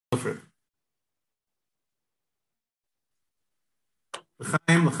for it.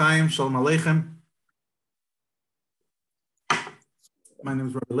 L'chaim, shalom aleichem. My name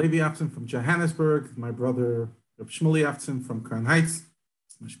is Rabbi Levi Avtzon from Johannesburg. My brother, Rabbi Shmuly Avtzon from Crown Heights.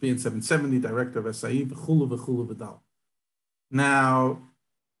 Mashpi in 770, director of SAE, v'chulu v'dal. Now,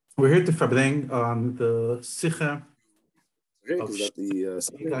 we're here to Farbreng on the Sicha of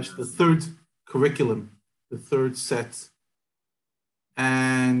the third curriculum, the third set,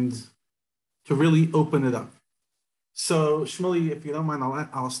 and to really open it up. So, Shmuly, if you don't mind,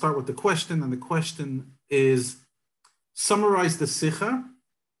 I'll start with the question, and the question is, summarize the Sicha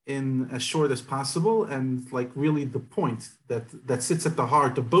in as short as possible, and like really the point that sits at the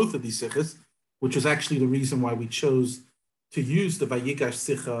heart of both of these Sichas, which is actually the reason why we chose to use the Vayigash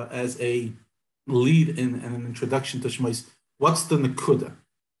Sicha as a lead in and an introduction to Shmois. What's the Nakuda?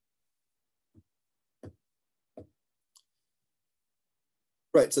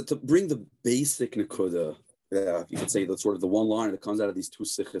 Right, so to bring the basic Nakuda, you could say that sort of the one line that comes out of these two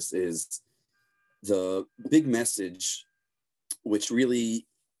Sichas is the big message, which really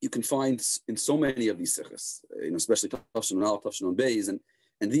you can find in so many of these Sichas, especially Tafshin Al, Tafshin Beis,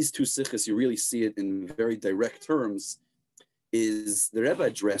 and these two Sichas, you really see it in very direct terms, is the Rebbe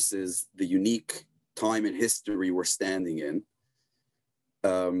addresses the unique time in history we're standing in.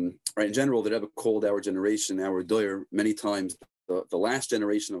 Right, in general, the Rebbe called our generation, our doyer, many times the last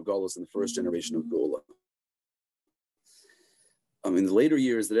generation of Galus and the first generation of Geula. In the later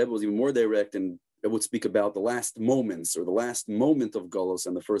years, the Rebbe was even more direct, and it would speak about the last moments, or the last moment of Galus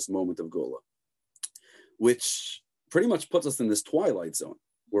and the first moment of Geula, which pretty much puts us in this twilight zone.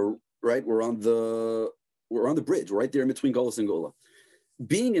 We're on the bridge, right there in between Galus and Geula.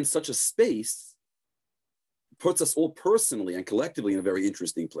 Being in such a space puts us all personally and collectively in a very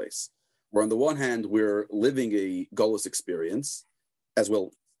interesting place, where on the one hand, we're living a Galus experience, as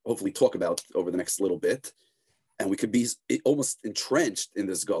we'll hopefully talk about over the next little bit, and we could be almost entrenched in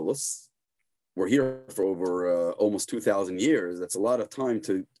this Galus. We're here for over almost 2,000 years. That's a lot of time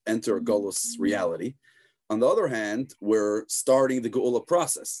to enter a Galus reality. On the other hand, we're starting the Geula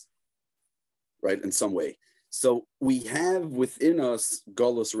process, right, in some way. So we have within us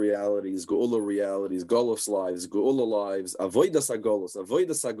Galus realities, Galus lives, Geula lives, Avodas HaGalus,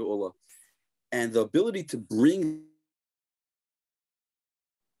 Avodas HaGeula, and the ability to bring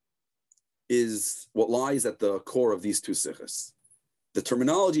is what lies at the core of these two Sichas. The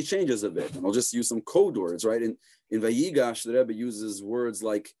terminology changes a bit, and I'll just use some code words, right? In Vayigash, the Rebbe uses words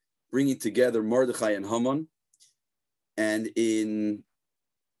like bringing together Mordechai and Haman, and in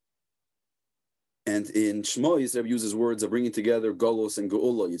Shmois, the Rebbe uses words of bringing together Golos and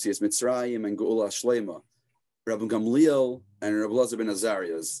Geula, Yitzias Mitzrayim and Geula Shlema, Rabbi Gamliel and Rabbi Elazar ben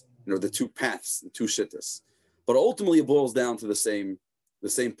Azarias, the two paths, the two shittas. But ultimately, it boils down to the same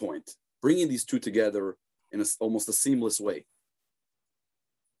point, bringing these two together in almost a seamless way.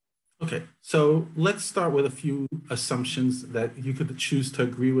 Okay, so let's start with a few assumptions that you could choose to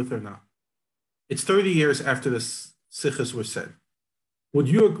agree with or not. It's 30 years after the Sichas were said. Would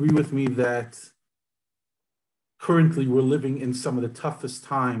you agree with me that currently we're living in some of the toughest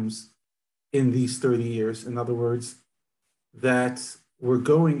times in these 30 years? In other words, that we're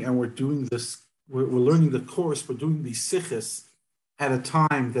going and we're doing this, we're learning the course, we're doing these Sichas at a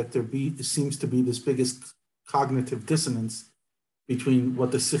time that there seems to be this biggest cognitive dissonance between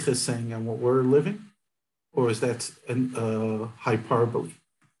what the Sikha is saying and what we're living? Or is that a hyperbole?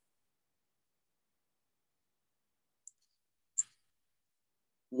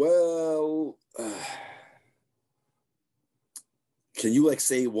 Well, can you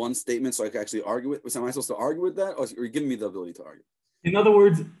say one statement so I can actually argue it? Am I supposed to argue with that, or are you giving me the ability to argue? In other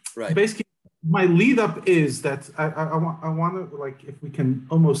words, right. Basically, my lead up is that I want to, if we can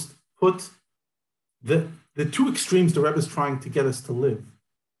almost put the two extremes the Rebbe is trying to get us to live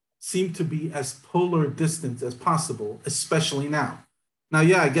seem to be as polar distant as possible, especially now. Now,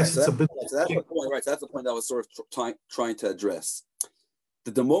 yeah, I guess it's a bit. So that's the point, right? So that's the point I was sort of trying to address.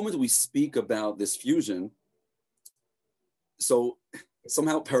 That the moment we speak about this fusion, so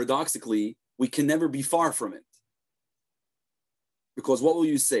somehow paradoxically, we can never be far from it. Because what will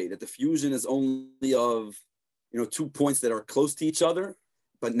you say? That the fusion is only of, 2 points that are close to each other,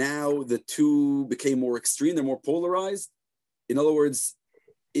 but now the two became more extreme, they're more polarized? In other words,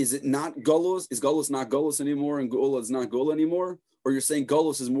 is it not Golos? Is Golos not Golos anymore and Geula is not Geula anymore? Or you're saying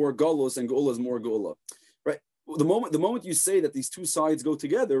Golos is more Golos and Geula is more Geula? Right? The moment you say that these two sides go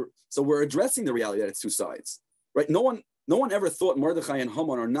together, so we're addressing the reality that it's two sides. Right? No one ever thought Mordechai and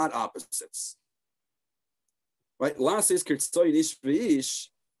Haman are not opposites. Right? La says Kirtzoy Ish V'ish,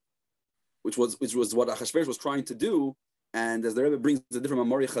 which was what Achashverosh was trying to do, And as the Rebbe brings a different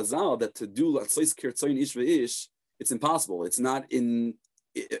Mamori Chazal, that to do Latzois Kirtzoin Ish Ve'ish, it's impossible. It's not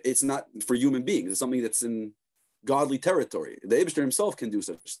for human beings. It's something that's in godly territory. The Eibishter himself can do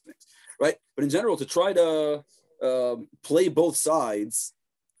such things, right? But in general, to try to play both sides,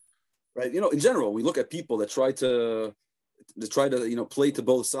 right? In general, we look at people that try to play to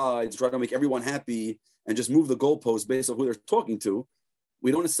both sides, try to make everyone happy, and just move the goalposts based on who they're talking to.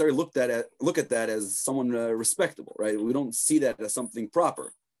 We don't necessarily look at that as someone respectable, right? We don't see that as something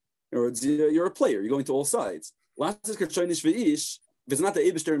proper. You're a player. You're going to all sides. If it's not the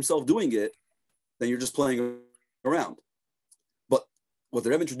Eibishter himself doing it, then you're just playing around. But what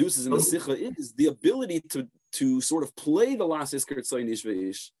the Rebbe introduces in the Sikha is the ability to sort of play the last Isker Tzoyin Ish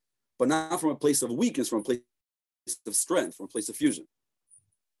Ve'ish, but not from a place of weakness, from a place of strength, from a place of fusion.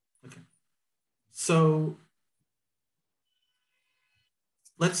 Okay. So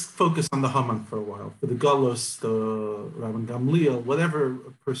let's focus on the Haman for a while, for the Galos, the Rabban Gamliel, whatever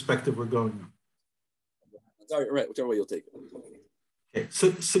perspective we're going on. Sorry, right, whichever way you'll take it. Okay,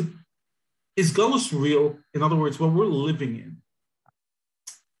 so is Galos real? In other words, what we're living in.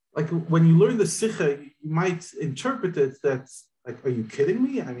 Like when you learn the Sikha, you might interpret it that, like, are you kidding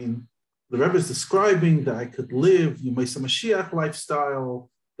me? I mean, the Rebbe is describing that I could live Moshiach lifestyle,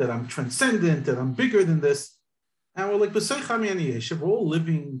 that I'm transcendent, that I'm bigger than this. And we're like, we're all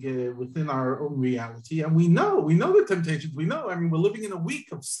living within our own reality. And we know the temptations. We know, we're living in a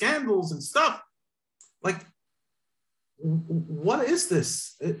week of scandals and stuff. Like, what is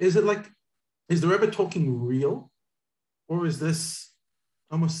this? Is it like, is the Rebbe talking real? Or is this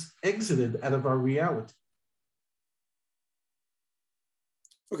almost exited out of our reality?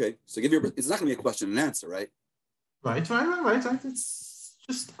 Okay, so it's not going to be a question and answer, right? Right. It's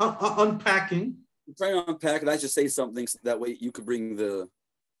just unpacking. I'm trying to unpack it. I just say something so that way you could bring the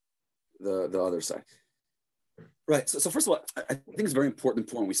other side. Right. So first of all, I think it's a very important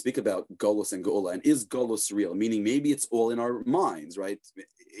point when we speak about Golos and Geula. And is Golos real? Meaning maybe it's all in our minds, right?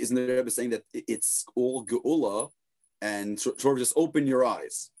 Isn't the Rebbe saying that it's all Geula and sort of just open your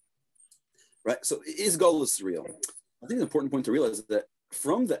eyes, right? So is Golos real? I think the important point to realize is that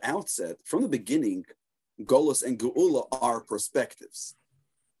from the outset, from the beginning, Golos and Geula are perspectives.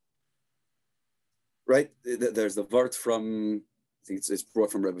 Right? There's the Vart from, I think it's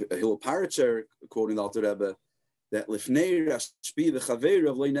brought from Rabbi Hillel Paracher, quoting the Alter Rebbe, that Lifnei Rashpi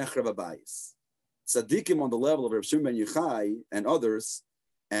v'Chaveirav lo yinechrav habayis. Tzaddikim on the level of Reb Shimon ben Yochai and others,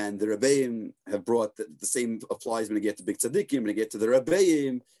 and the Rebbeim have brought the same applies when you get to big Tzaddikim, when you get to the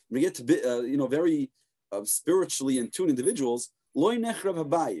Rebbeim, when you get to very spiritually in tune individuals. Lo yinechrav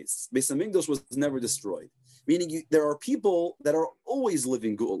habayis. Beis Hamikdash was never destroyed. Meaning there are people that are always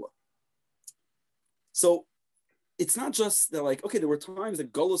living Geula. So it's not just that, like, okay, there were times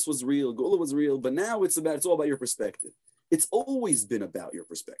that Golos was real, Geula was real, but now it's all about your perspective. It's always been about your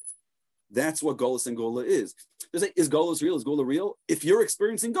perspective. That's what Golos and Geula is. There's like, is Golos real? Is Geula real? If you're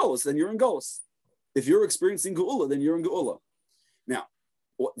experiencing Golos, then you're in Golos. If you're experiencing Geula, then you're in Geula. Now,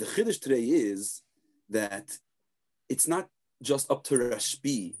 what the Chiddush today is that it's not just up to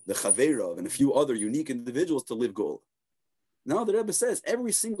Rashbi, the Chaveirav, and a few other unique individuals to live Geula. Now the Rebbe says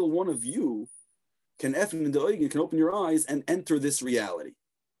every single one of you can open your eyes and enter this reality.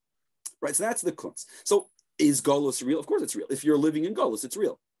 Right? So that's the kunz. So is Golos real? Of course it's real. If you're living in Golos, it's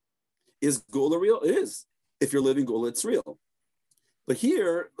real. Is Geula real? It is. If you're living Geula, it's real. But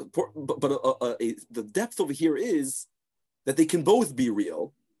here, the depth over here is that they can both be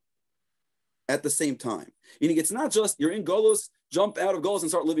real at the same time. Meaning it's not just you're in Golos, jump out of Golos and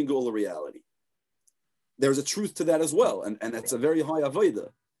start living Geula reality. There's a truth to that as well. And that's a very high avodah.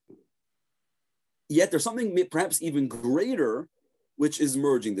 Yet there's something perhaps even greater, which is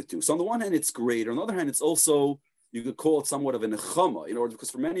merging the two. So on the one hand, it's greater. On the other hand, it's also, you could call it somewhat of a nechama, because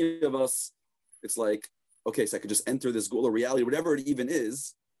for many of us, it's like, okay, so I could just enter this Geula reality, whatever it even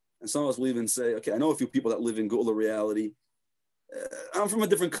is. And some of us will even say, okay, I know a few people that live in Geula reality. I'm from a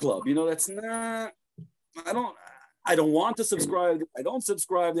different club. That's not, I don't want to subscribe. I don't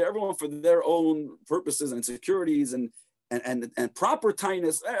subscribe. They're everyone for their own purposes and insecurities and proper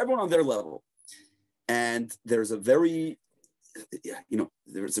tightness, everyone on their level. And there's a very, you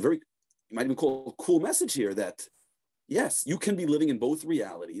might even call a cool message here that, yes, you can be living in both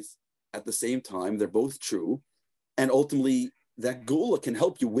realities at the same time. They're both true. And ultimately, that Geula can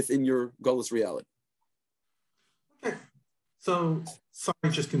help you within your Golos reality. Okay. So, sorry,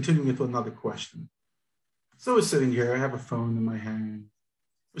 just continuing with another question. So we're sitting here, I have a phone in my hand.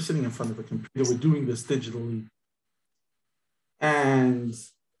 We're sitting in front of a computer. We're doing this digitally. And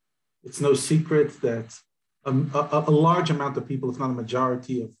it's no secret that a large amount of people, if not a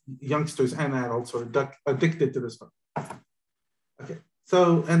majority of youngsters and adults, are addicted to this phone.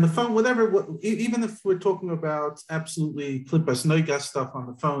 So, and the phone, even if we're talking about absolutely klippas noigas stuff on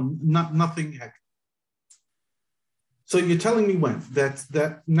the phone, nothing heck. So you're telling me when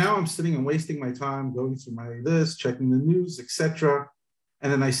that now I'm sitting and wasting my time going through checking the news, etc.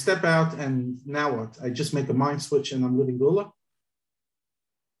 And then I step out, and now what? I just make a mind switch and I'm living Gula.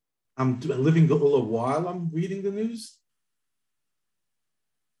 I'm living Gula while I'm reading the news.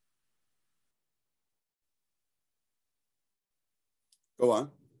 Go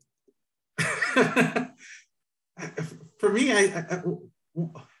on. For me,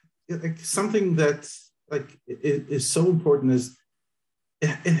 something that is so important is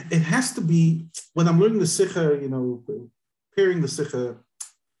it has to be when I'm learning the sikha, preparing the sikha.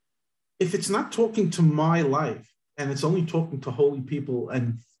 If it's not talking to my life and it's only talking to holy people,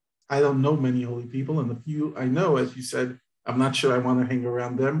 and I don't know many holy people, and the few I know, as you said, I'm not sure I want to hang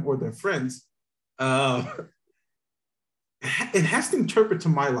around them or their friends. It has to interpret to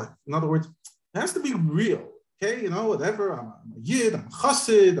my life. In other words, it has to be real. Okay, whatever. I'm a yid, I'm a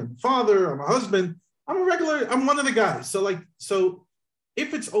chassid, I'm a father, I'm a husband, I'm one of the guys. So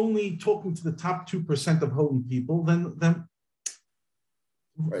if it's only talking to the top 2% of holy people, then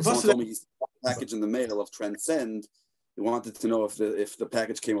right. Someone told me he's a package in the mail of Transcend. He wanted to know if the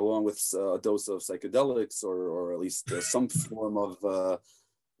package came along with a dose of psychedelics or at least some form of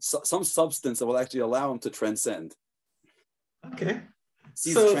some substance that will actually allow him to transcend. Okay.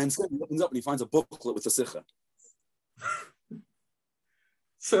 Sees Transcend, he opens up and he finds a booklet with the sikha.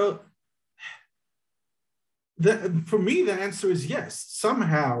 So for me, the answer is yes.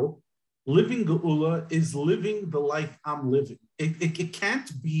 Somehow, living Geula is living the life I'm living. It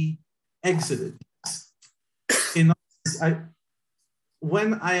can't be exited.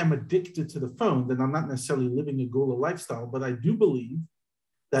 When I am addicted to the phone, then I'm not necessarily living a Geula lifestyle, but I do believe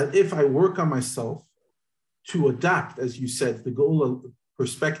that if I work on myself to adapt, as you said, the Geula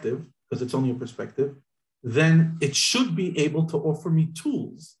perspective, because it's only a perspective, then it should be able to offer me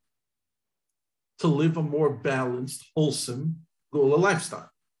tools to live a more balanced, wholesome Geula lifestyle.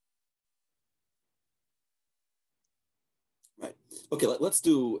 Right. Okay, let's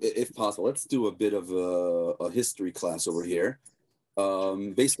do, if possible, let's do a bit of a history class over here,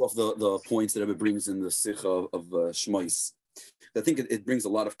 based off the points that Rabbi brings in the Sikha of Shmois. I think it brings a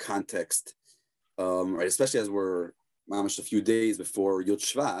lot of context, right? Especially as we're mamish a few days before Yud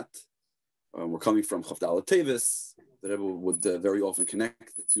Shvat. We're coming from Chavdal Tevis. The Rebbe would very often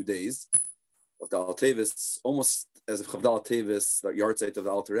connect the 2 days. Chavdal Tevis, almost as if Chavdal Tevis, the yahrzeit of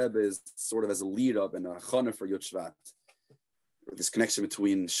the Alter Rebbe, is sort of as a lead up and a chana for Yud Shvat. This connection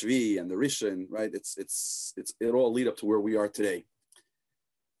between Shvi and the Rishon, right? It all lead up to where we are today.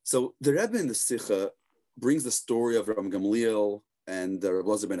 So the Rebbe in the Sikha brings the story of Rabbi Gamliel and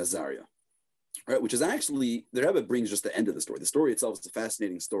Rabbi ben Azariah, right? Which is actually, the Rebbe brings just the end of the story. The story itself is a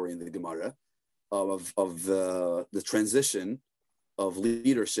fascinating story in the Gemara of the transition of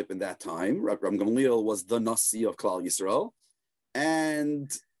leadership in that time. Rabbi Gamliel was the Nasi of Klal Yisrael, and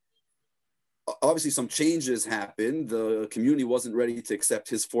obviously some changes happened. The community wasn't ready to accept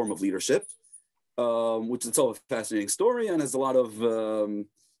his form of leadership, which is itself a fascinating story and has a lot of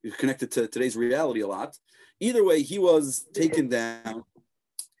connected to today's reality a lot. Either way, he was taken down,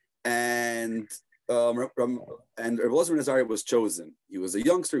 and Rabbi Elazar ben Azariah was chosen. He was a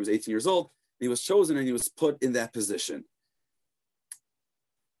youngster, he was 18 years old, he was chosen and he was put in that position.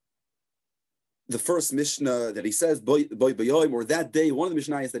 The first Mishnah that he says, boy b'yoyim, or that day, one of the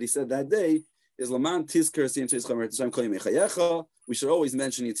Mishnahs that he said that day is Laman Tizker we should always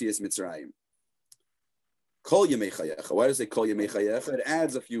mention Yetzias Mitzrayim. Kol Yemei Chayecha. Why does it say Kol Yemei Chayecha? It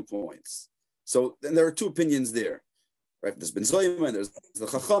adds a few points. So then there are two opinions there, right? There's Ben Zoyma and there's the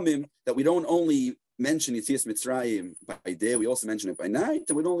Chachamim, that we don't only mention Yetzias Mitzrayim by day, we also mention it by night,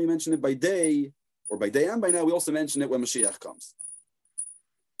 and we don't only mention it by day, or by day and by night, we also mention it when Moshiach comes.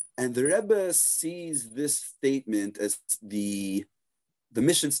 And the Rebbe sees this statement as the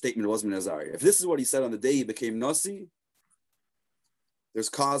mission statement of Elazar ben Azariah. If this is what he said on the day he became Nasi, there's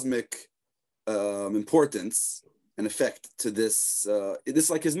cosmic importance and effect to this. This is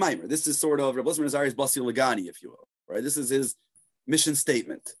like his mimer. This is sort of Elazar ben Azariah's Basi Lagani, if you will. Right? This is his mission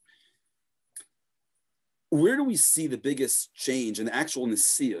statement. Where do we see the biggest change in the actual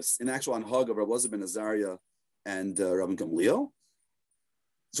Nesius, in the actual Anhag of Elazar ben Azariah and Rabbi Gamliel?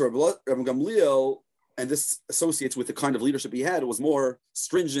 So Rabbi Gamliel, and this associates with the kind of leadership he had, it was more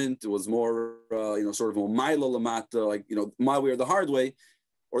stringent, it was more, sort of more Mila Lamata, like, my way or the hard way,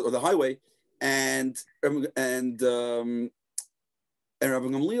 or the highway. And Rabbi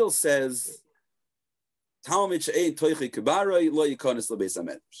Gamliel says, the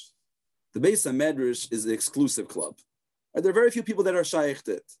Beis HaMedrash is the exclusive club. Right? There are very few people that are shaykh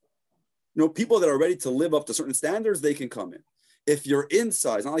it. People that are ready to live up to certain standards, they can come in. If you're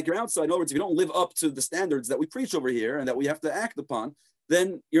inside, it's not like you're outside. In other words, if you don't live up to the standards that we preach over here and that we have to act upon,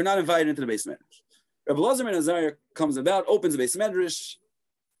 then you're not invited into the base medrash. Rabbi Elazar ben Azariah comes about, opens the base medrash,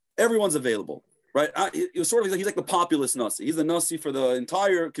 everyone's available, right? He's like the populist nasi. He's the nasi for the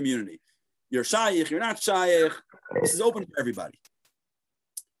entire community. You're shaykh, you're not shaykh. This is open for everybody.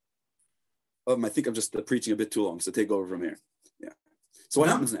 I think I'm just preaching a bit too long, so take over from here. Yeah. So what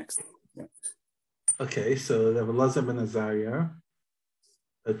happens next? Yeah. Okay, so Rabbi Elazar ben Azariah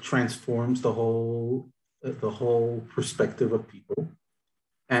transforms the whole perspective of people,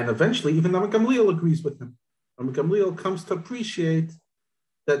 and eventually even Rabbi Gamliel agrees with him. Rabbi Gamliel comes to appreciate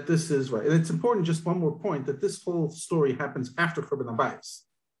that this is right, and it's important. Just one more point: that this whole story happens after Churban Habayis,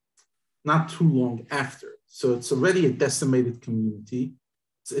 not too long after. So it's already a decimated community.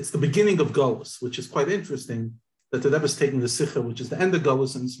 It's the beginning of Golus, which is quite interesting. That the Rebbe is taking the Sikha, which is the end of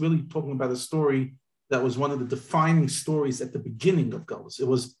Golus, and it's really talking about a story that was one of the defining stories at the beginning of Golus. It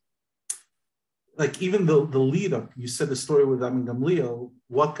was like even the lead up. You said the story with Rabbi Gamliel.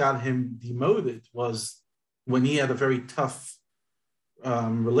 What got him demoted was when he had a very tough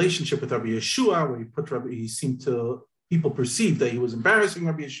relationship with Rabbi Yeshua, where he seemed to, people perceived that he was embarrassing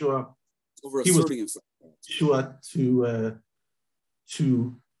Rabbi Yeshua. He was himself. Yeshua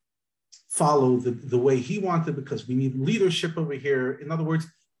to follow the way he wanted, because we need leadership over here. In other words,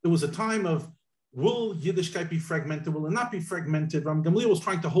 there was a time of, will Yiddishkeit be fragmented? Will it not be fragmented? Rabbi Gamliel was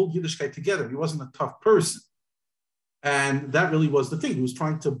trying to hold Yiddishkeit together. He wasn't a tough person. And that really was the thing. He was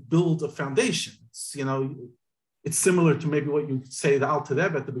trying to build a foundation. It's similar to maybe what you say the Alter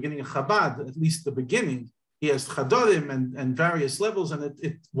Rebbe at the beginning of Chabad, at least the beginning. He has Chadorim and various levels, and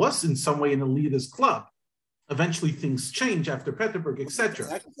it was in some way an elitist club. Eventually things change after Peterburg, etc.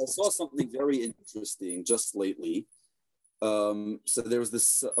 I saw something very interesting just lately. So there was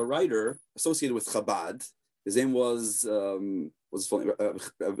this a writer associated with Chabad. His name was Chaim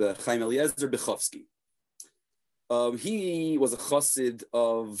Eliezer Bechovsky. He was a chassid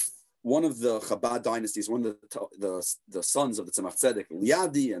of one of the Chabad dynasties, one of the sons of the Tzemach Tzedek,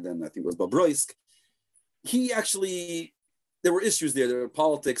 Liadi, and then I think it was Babroisk. He actually, there were issues there. There were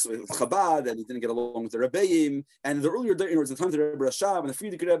politics with Chabad, and he didn't get along with the Rebbeim. And in the earlier days, in the times of the Rebbe Rashab and the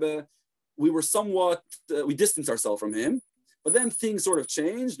Frierdiker Rebbe, we were somewhat, we distanced ourselves from him. But then things sort of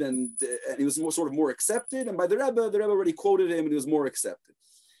changed, and he was more accepted. And by the Rebbe already quoted him, and he was more accepted.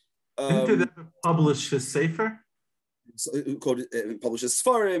 Didn't the Rebbe publish his Sefer? So publishes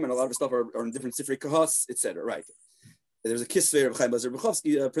Sfarim, and a lot of his stuff are in different Sifrei Kahas, etc. Right? There's a Kisvei of Chaim Eliezer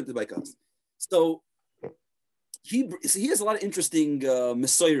Bechovsky printed by Kahas. So he has a lot of interesting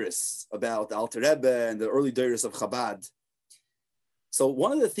Messiris about the Alter Rebbe and the early days of Chabad. So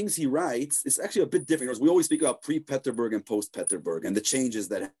one of the things he writes is actually a bit different. We always speak about pre-Peterburg and post-Peterburg and the changes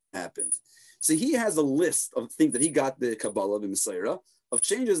that happened. So he has a list of things that he got the Kabbalah, the Messiah, of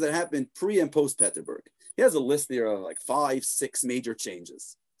changes that happened pre and post-Peterburg. He has a list there of like 5-6 major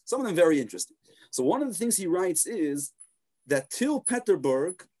changes. Some of them very interesting. So one of the things he writes is that till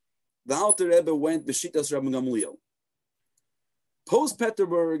Peterburg, the Alter Rebbe went b'shitas Rabbi Gamliel.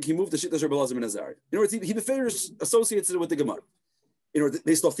 Post-Peterburg, he moved to Shittas Rabbi Elazar ben Azariah. In other words, he prefers associates it with the Gemara.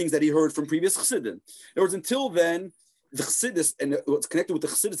 Based off things that he heard from previous Chassidim. In other words, until then, the Chassidus, and what's connected with the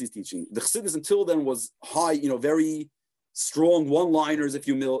Chassidus he's teaching, the Chassidus until then was high, very strong one-liners, if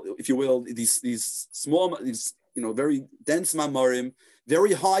you will, these small, very dense mamarim,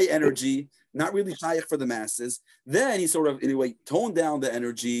 very high energy, not really shaykh for the masses. Then he sort of, toned down the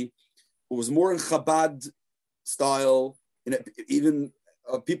energy. It was more in Chabad style. Even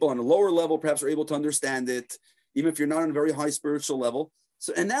people on a lower level perhaps are able to understand it, even if you're not on a very high spiritual level.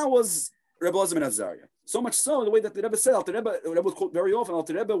 So, and that was Rebbe Elazar ben Azariah. So much so, the way that the Rebbe said, the Rebbe would quote very often,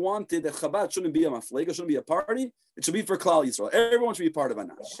 the Rebbe wanted that Chabad shouldn't be a maflega, shouldn't be a party. It should be for Klal Yisrael. Everyone should be part of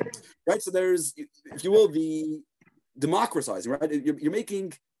Anash. Right? So there's, if you will, the democratizing, right? You're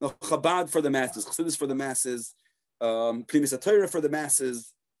making Chabad for the masses, Chassidus for the masses, Pnimis HaTorah for the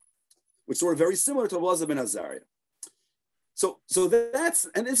masses, which is sort of very similar to Rebbe Elazar ben Azariah. So that's,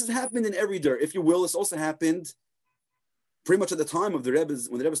 and this has happened in every der, if you will. This also happened pretty much at the time of the Rebbe's,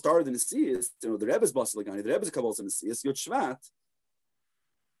 when the Rebbe started in the Siyas, the Rebbe's Basel Lagani, the Rebbe's Kabbalah in the Siyas, Yod Shvat.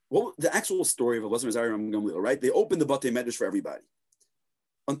 Well, the actual story of Elazar ben Azariah and Gamliel, right? They opened the Batei Medrash for everybody.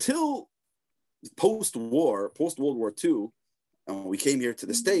 Until post-World War II, and when we came here to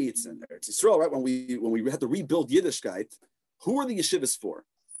the States and Eretz Yisrael, right? When we had to rebuild Yiddishkeit, who were the yeshivas for?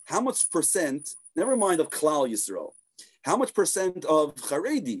 How much percent, never mind of Klal Yisrael, how much percent of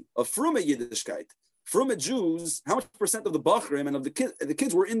Haredi, of Frume Yiddishkeit, Frume Jews, how much percent of the Bachrim and of the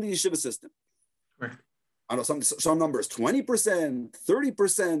kids were in the yeshiva system? Right. I know some numbers, 20%,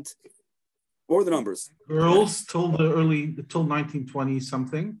 30%. What were the numbers? Girls till 1920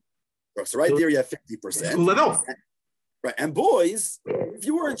 something. So right there you have 50%. Cool it off. Right, and boys, if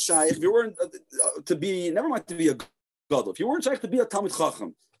you weren't shaykh, if you weren't to be, never mind to be a gadol, if you weren't shaykh to be a Talmid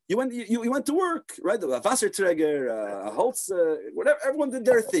Chacham, you went to work, right? A Wasserträger, a Holz, whatever. Everyone did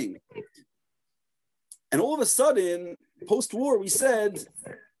their thing, and all of a sudden, post-war, we said,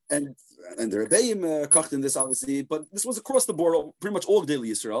 and the Rebbeim kocht in this obviously, but this was across the board, pretty much all Gdei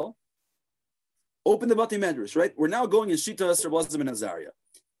Yisrael. Open the Bati Medrash, right? We're now going in Shita, Rabbi and Azariah.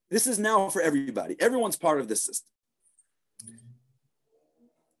 This is now for everybody. Everyone's part of this system.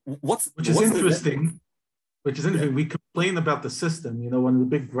 Which is interesting. Yeah. We complain about the system. One of the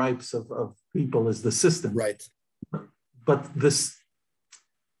big gripes of people is the system. Right. But the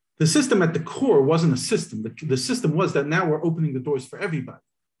system at the core wasn't a system. The system was that now we're opening the doors for everybody.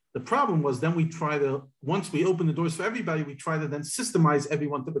 The problem was then once we open the doors for everybody, we try to then systemize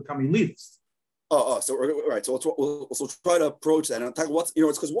everyone to become elitist. So right. So we'll try to approach that and talk it's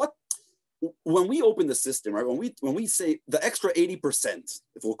because when we open the system, right? When we say the extra 80%,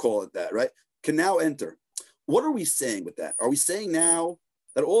 if we'll call it that, right, can now enter. What are we saying with that? Are we saying now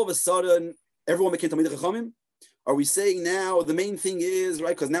that all of a sudden everyone became Talmidei Chachamim? Are we saying now the main thing is,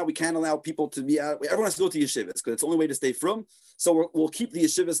 right, because now we can't allow people to be out, everyone has to go to yeshivas because it's the only way to stay from. So we'll keep the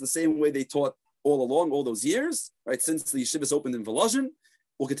yeshivas the same way they taught all along, all those years, right? Since the yeshivas opened in Volozhin,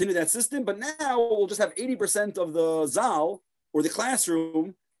 we'll continue that system, but now we'll just have 80% of the zal or the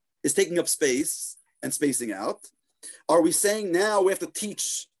classroom is taking up space and spacing out. Are we saying now we have to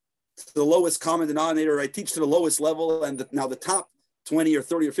teach to the lowest common denominator, right? Teach to the lowest level, and now the top 20 or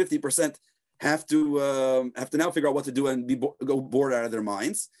 30 or 50% have to now figure out what to do and go bored out of their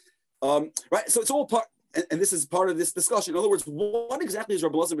minds, right? So it's all part, and this is part of this discussion. In other words, what exactly is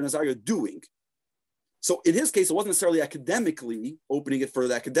Rabbi ben Azariah doing? So in his case, it wasn't necessarily academically opening it for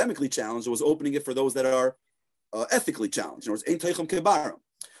the academically challenged. It was opening it for those that are ethically challenged. In other words, ein teichem kebarim.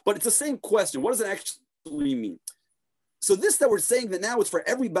 But it's the same question. What does it actually mean? So this that we're saying that now it's for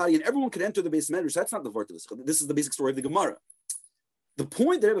everybody and everyone can enter the base medrash, that's not the word of this. This is the basic story of the Gemara. The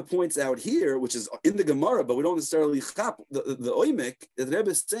point that Rebbe points out here, which is in the Gemara, but we don't necessarily chap the oimek, that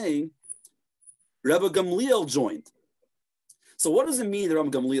Rebbe is saying, Rebbe Gamliel joined. So what does it mean that Rebbe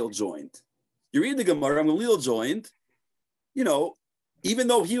Gamliel joined? You read the Gemara, Rebbe Gamliel joined, even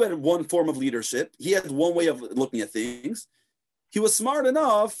though he had one form of leadership, he had one way of looking at things, he was smart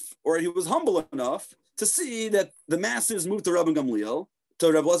enough, or he was humble enough to see that the masses moved to Rabbi Gamliel, to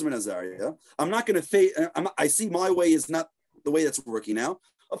Rabbi ben Azariah. I'm not going to I see my way is not the way that's working now.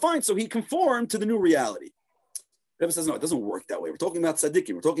 Fine, so he conformed to the new reality. Rebbe says, no, it doesn't work that way. We're talking about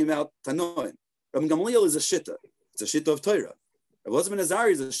tzaddikim. We're talking about tanoim. Rabbi Gamliel is a shitta. It's a shitta of Torah. Rabbi ben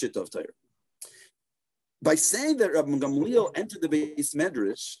Azariah is a shitta of Torah. By saying that Rabbi Gamliel entered the base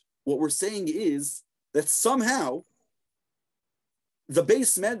medrash, what we're saying is that somehow the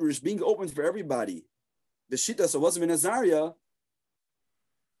base medrash being opened for everybody, the shittas of Avtzon ben Azariah,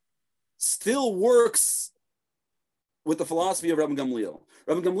 still works with the philosophy of Rabbi Gamliel.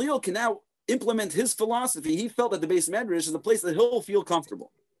 Rabbi Gamliel can now implement his philosophy. He felt that the base medrash is a place that he'll feel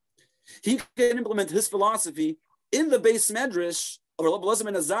comfortable. He can implement his philosophy in the base medrash of Rabbi Avtzon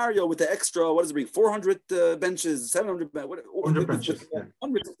ben Azariah with the extra, what does it bring, 400 benches, 700 100 benches.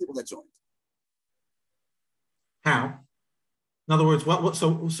 Hundreds of people that joined. How? In other words,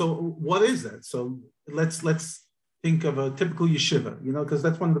 what is that? So let's think of a typical yeshiva, because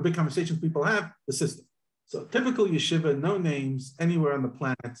that's one of the big conversations people have, the system. So typical yeshiva, no names anywhere on the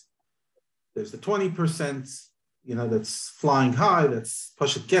planet. There's the 20%, that's flying high, that's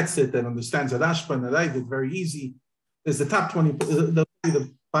Pashat gets it, that understands that Ashba and that I did very easy. There's the top 20, the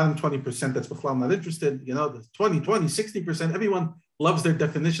bottom 20% that's B'chlal not interested, the 20, 60%, everyone loves their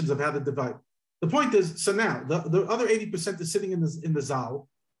definitions of how to divide. The point is, so now the other 80% is sitting in the zal,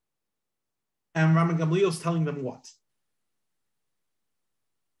 and Rabbi Gamliel is telling them what?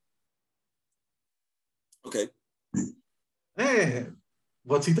 Okay. Hey,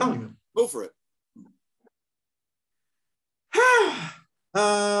 what's he telling them? Go for it.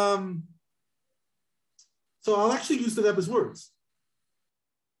 So I'll actually use the Rebbe's words.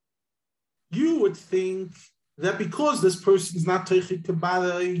 You would think that because this person's not Teichid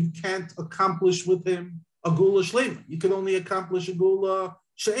Kabbalah, you can't accomplish with him a Gula Shlema. You can only accomplish a Gula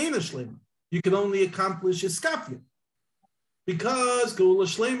She'ena Shlema. You can only accomplish Iskafia. Because Gula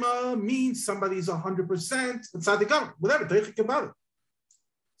Shlema means somebody's 100%, it's not the government, whatever, Teichid Kabbalah.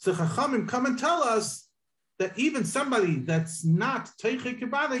 So Chachamim come and tell us that even somebody that's not Teichid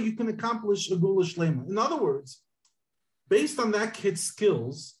Kabbalah, you can accomplish a Gula Shlema. In other words, based on that kid's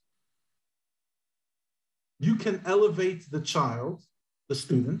skills, you can elevate the child, the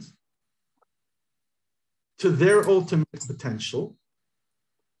student, to their ultimate potential,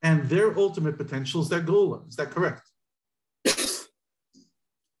 and their ultimate potential is their goal. Is that correct?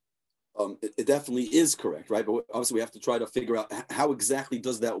 It definitely is correct, right? But obviously we have to try to figure out how exactly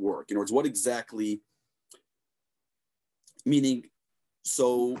does that work? In other words, what exactly, meaning,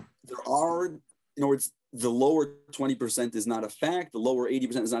 so there are, in other words, the lower 20% is not a fact, the lower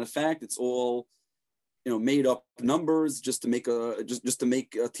 80% is not a fact. It's all, made up numbers just to make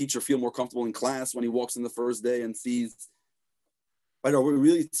a teacher feel more comfortable in class when he walks in the first day and sees, right? Are we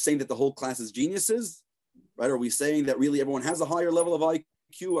really saying that the whole class is geniuses, right? Are we saying that really everyone has a higher level of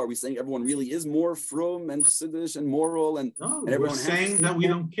IQ? Are we saying everyone really is more frum and chassidish and moral? And we're saying that we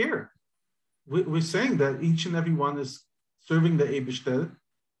don't care. We're saying that each and every one is serving the Eibishter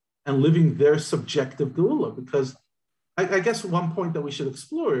and living their subjective geula, because I guess one point that we should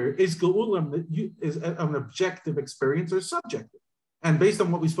explore is geula is an objective experience or subjective? And based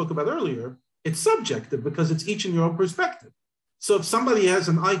on what we spoke about earlier, it's subjective because it's each in your own perspective. So if somebody has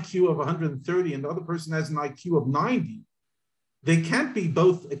an IQ of 130 and the other person has an IQ of 90, they can't be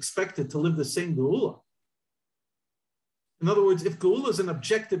both expected to live the same geula. In other words, if geula is an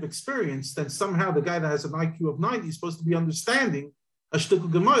objective experience, then somehow the guy that has an IQ of 90 is supposed to be understanding a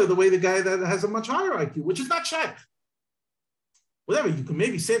shtukel gemara the way the guy that has a much higher IQ, which is not shaykh. Whatever, you can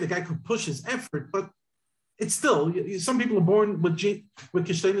maybe say the guy could push his effort, but it's still, some people are born with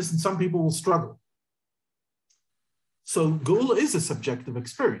kishtenis and some people will struggle. So geula is a subjective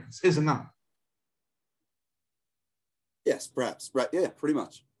experience, is it not? Yes, perhaps. Right. Yeah, pretty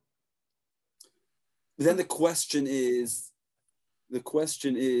much. But then the question is,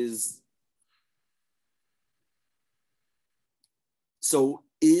 so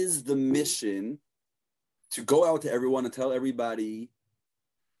is the mission to go out to everyone and tell everybody,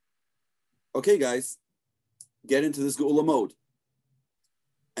 okay, guys, get into this geula mode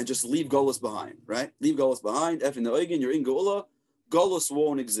and just leave Golus behind, right? Leave Golus behind. F in the Oigen, you're in geula. Golus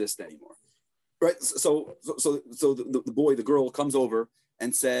won't exist anymore, right? So the boy, the girl comes over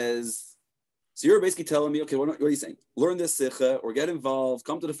and says, so you're basically telling me, okay, what are you saying? Learn this sikha or get involved,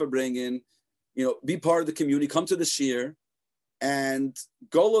 come to the Farbreng, be part of the community, come to the shir, and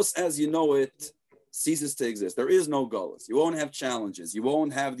Golus as you know it ceases to exist. There is no Golus. You won't have challenges. You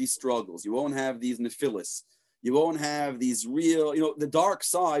won't have these struggles. You won't have these nephilis. You won't have these real, the dark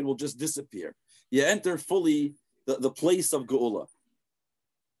side will just disappear. You enter fully the place of Geula.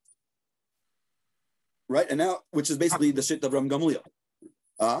 Right? And now, which is basically the shit of Ram Gamliel.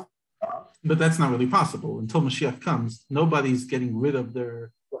 But that's not really possible. Until Moshiach comes, nobody's getting rid of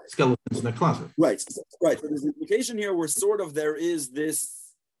their skeletons in their closet. Right. So there's an implication here where there is this,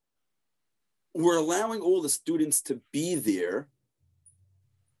 we're allowing all the students to be there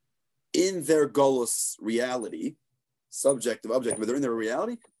in their Golus reality, subjective, objective, but they're in their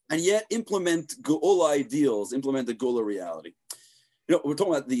reality, and yet implement Geula ideals, implement the Geula reality. We're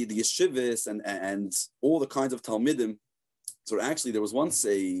talking about the yeshivas and all the kinds of Talmidim. So actually, there was once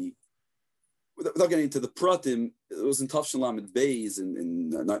without getting into the pratim, it was in Tafshin Lamed Beis in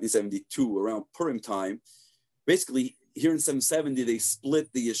 1972, around Purim time. Basically, here in 770, they split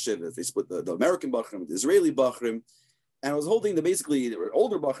the yeshivas. They split the American Bachrim, the Israeli Bachrim, and I was holding there were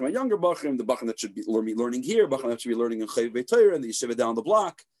older Bachrim and younger Bachrim, the Bachrim that should be learning here, Bachrim that should be learning in Chayv Beit Torah, and the yeshiva down the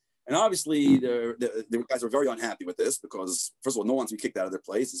block. And obviously, the guys were very unhappy with this because, first of all, no one wants to be kicked out of their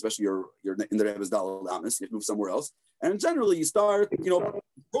place, especially you're in the Rebbe's Dalal Amis, you have to move somewhere else. And generally, you start,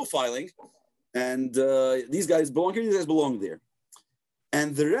 profiling, and these guys belong here, these guys belong there.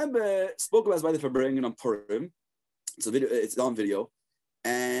 And the Rebbe spoke about by the Farbreng on Purim. It's on video.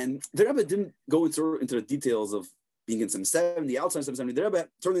 And the Rebbe didn't go into the details of being in 770, outside 770. The Rebbe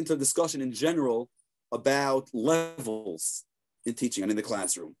turned into a discussion in general about levels in teaching and in the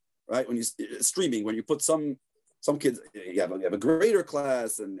classroom, right? When you streaming, when you put some kids, you have a greater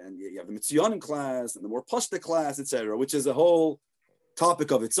class, and you have the Mitziyanim class, and the more Pashta class, etc., which is a whole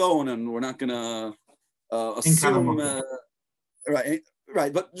topic of its own, and we're not going to assume,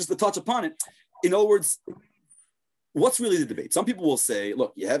 right, but just to touch upon it. In other words, what's really the debate? Some people will say,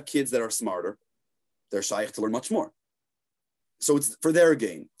 look, you have kids that are smarter, they're shaykh to learn much more. So it's for their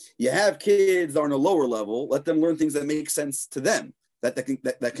gain. You have kids that are on a lower level, let them learn things that make sense to them, that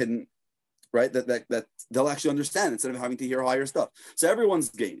they'll actually understand instead of having to hear higher stuff. So everyone's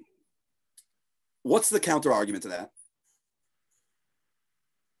gaining. What's the counter argument to that?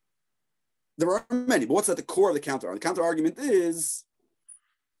 There are many, but what's at the core of the counter argument? The counter argument is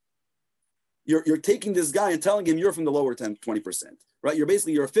you're taking this guy and telling him you're from the lower 10, 20%, right?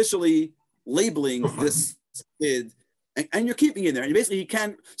 You're officially labeling this kid, and you're keeping it there. And basically he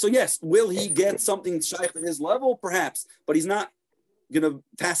can. So yes, will he get something shaykh at his level? Perhaps, but he's not going to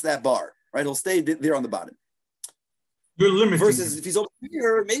pass that bar, right? He'll stay there on the bottom. You're limiting versus him. if he's over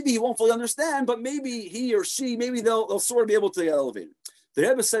here, maybe he won't fully understand, but maybe he or she, maybe they'll sort of be able to get elevated. The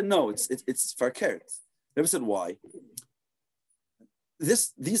Rebbe said no, it's farkeret. The Rebbe said why?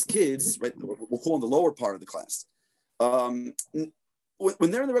 These kids, right? We'll call them the lower part of the class. When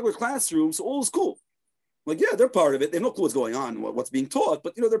they're in the regular classroom, so all is cool. Like, yeah, they're part of it. They have no clue what's going on, what's being taught,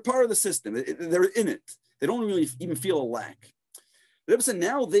 but they're part of the system. They're in it. They don't really even feel a lack. The Rebbe said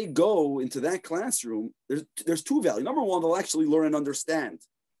now they go into that classroom. There's two values. Number one, they'll actually learn and understand.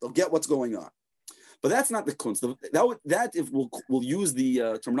 They'll get what's going on. But that's not the kunst. That if we'll use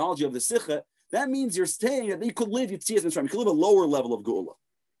the terminology of the sikha, that means you're saying that you could live Yitzias Mitzrayim. You could live a lower level of Geula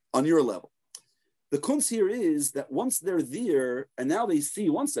on your level. The kunst here is that once they're there and now they see,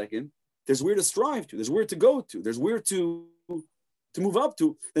 one second, there's where to strive to, there's where to go to, there's where to move up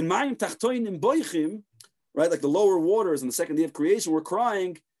to. Then Mayim Tachtoinim Boichim, right? Like the lower waters in the second day of creation, we're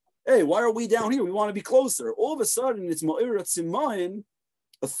crying, hey, why are we down here? We want to be closer. All of a sudden, it's Ma'irat Simayim,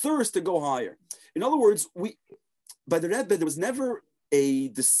 a thirst to go higher. In other words, by the Rebbe, there was never a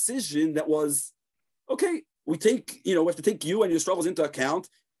decision that was, okay, we have to take you and your struggles into account,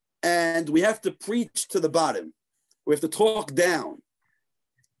 and we have to preach to the bottom. We have to talk down,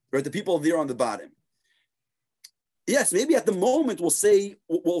 right? The people there on the bottom. Yes, maybe at the moment we'll speak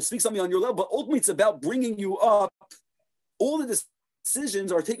something on your level, but ultimately it's about bringing you up. All the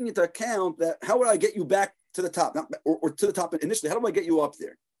decisions are taking into account that how would I get you back to the top, or to the top initially? How do I get you up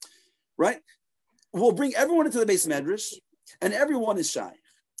there, right? We'll bring everyone into the base medrash, and everyone is shy.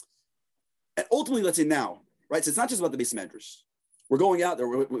 And ultimately, let's say now, right? So it's not just about the base medrash. We're going out there.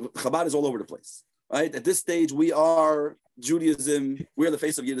 Chabad is all over the place, right? At this stage, we are Judaism. We are the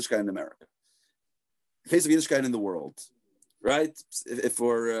face of Yiddishkeit in America, the face of Yiddishkeit in the world, right? If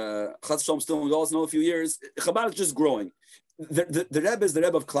we're Chas Shalom still in Galus in a few years, Chabad is just growing. The Rebbe is the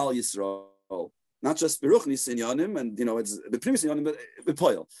Rebbe of Klal Yisrael, not just Beruchnis in Yanim, and it's the previous Yanim, but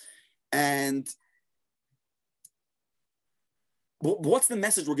Bepoil. And what's the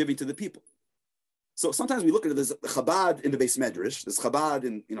message we're giving to the people? So sometimes we look at it as Chabad in the base medrash. There's Chabad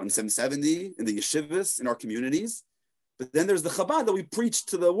in 770 in the yeshivas in our communities, but then there's the Chabad that we preach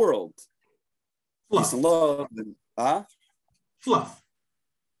to the world. Peace and love, Fluff.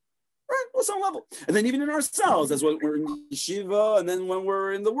 Right, on some level, and then even in ourselves, as when we're in yeshiva, and then when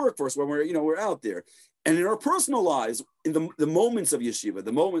we're in the workforce, when we're out there, and in our personal lives, in the moments of yeshiva,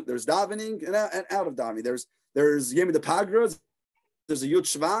 the moment there's davening and out of davening, there's Yom Pagra, there's a Yud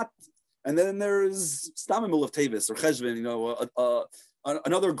Shvat, and then there's Stamimul of Tevis or Cheshvan,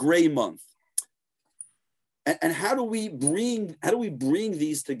 another gray month. And how do we bring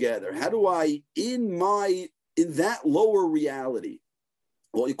these together? How do I in that lower reality,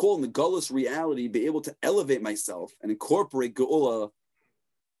 what you call in the Gullus reality, be able to elevate myself and incorporate Geula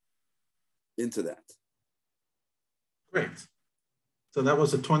into that? Great. So that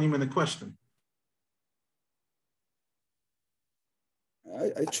was a 20-minute question.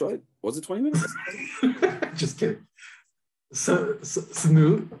 I tried. Was it 20 minutes? Just kidding. So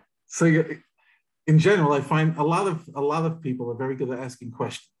in general, I find a lot of people are very good at asking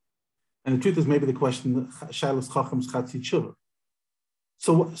questions, and the truth is maybe the question Shalos Chachams Chatzi Tshuva.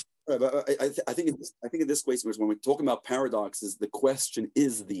 So right, but I think in this case, when we're talking about paradoxes, the question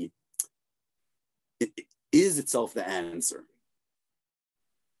is is itself the answer,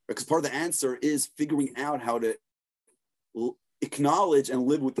 because part of the answer is figuring out how to acknowledge and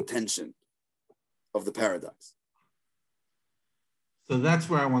live with the tension of the paradox. So that's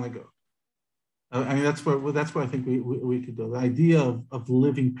where I want to go. I mean, that's where I think we could go. The idea of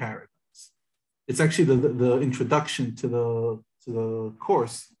living paradox. It's actually the introduction to the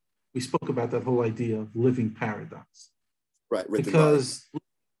course. We spoke about that whole idea of living paradox. Right. Because,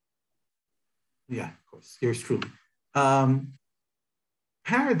 yeah, of course, yours truly.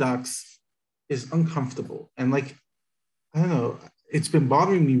 Paradox is uncomfortable. And I don't know, it's been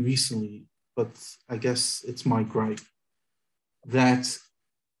bothering me recently, but I guess it's my gripe that,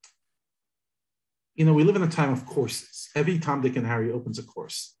 we live in a time of courses. Every Tom, Dick, and Harry opens a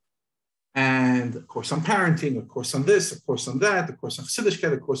course. And a course on parenting, a course on this, a course on that, a course on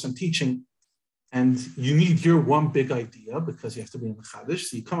Chassidishkeit, a course on teaching. And you need your one big idea because you have to be in the Chadish.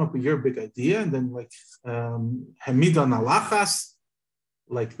 So you come up with your big idea, and then Hamida Nalachas,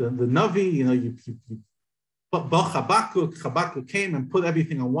 like the Navi, you Chabakuk came and put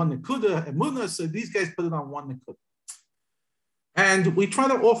everything on one Nekuda, Emunah, so these guys put it on one Nekuda. And we try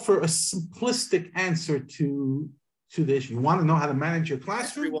to offer a simplistic answer to this. You want to know how to manage your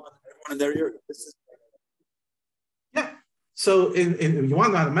classroom? Everyone in their ear. Yeah. So in you want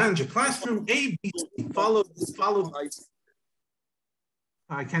to know how to manage a classroom, A, B, C, follow.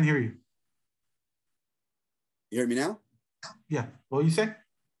 I can't hear you. You hear me now? Yeah. What do you say?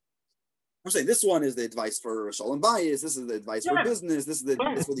 I'm saying this one is the advice for Shalom Bayis. This is the advice for business. This is the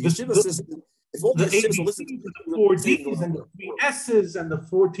advice for the yeshiva system. If all the yeshivas listen to the 4 Ds and the 3 S's and the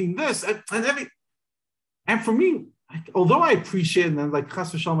 14 this and for me, although I appreciate it, and like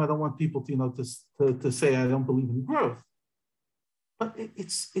Chas v'Shalom, I don't want people to say I don't believe in growth, but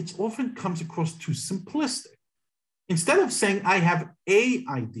it's often comes across too simplistic. Instead of saying I have a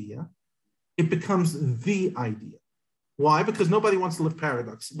idea, it becomes the idea. Why? Because nobody wants to live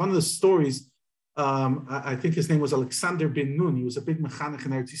paradox. One of the stories, I think his name was Alexander bin Nun. He was a big mechanech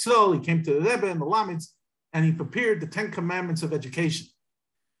in Eretz Yisrael. He came to the Rebbe and the Lamids, and he prepared the 10 commandments of education.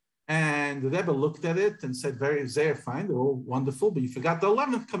 And the Rebbe looked at it and said, very fine, they're all wonderful, but you forgot the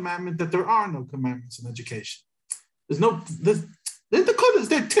 11th commandment, that there are no commandments in education.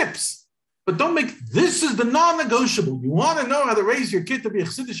 They're tips, but don't make, this is the non-negotiable. You want to know how to raise your kid to be a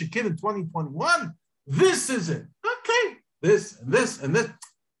Chassidish kid in 2021? This is it. Okay, this and this and this.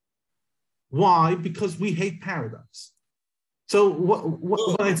 Why? Because we hate paradox. So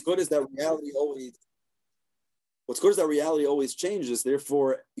what's good is that reality always. What's good is that reality always changes.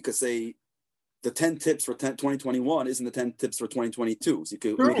 Therefore, you could say the 10 tips for 2021 isn't the 10 tips for 2022. So you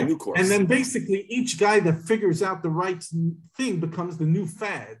could make a new course. And then basically each guy that figures out the right thing becomes the new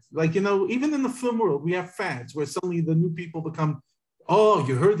fad. Like, even in the film world, we have fads where suddenly the new people become, oh,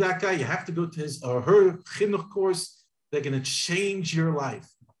 you heard that guy, you have to go to his or her chinuch course. They're going to change your life.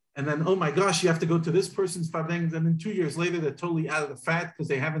 And then, oh my gosh, you have to go to this person's Farbreng. And then 2 years later, they're totally out of the fad because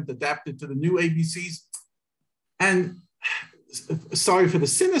they haven't adapted to the new ABCs. And sorry for the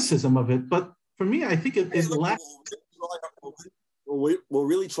cynicism of it, but for me, I think it lacks. We'll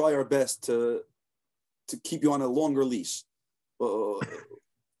really try our best to keep you on a longer leash. So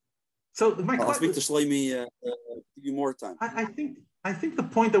I'll speak to Shlomi, give you more time. I think the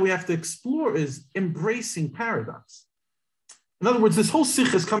point that we have to explore is embracing paradox. In other words, this whole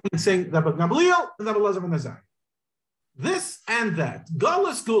sikh is coming and saying Rabbi Gamliel and Rabbi Elazar ben Azariah. This and that.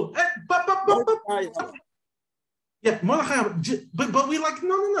 Galus gul. Yeah, but we like,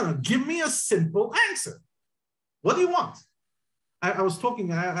 no. Give me a simple answer. What do you want? I was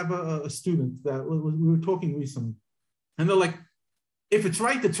talking, I have a student that we were talking recently, and they're like, if it's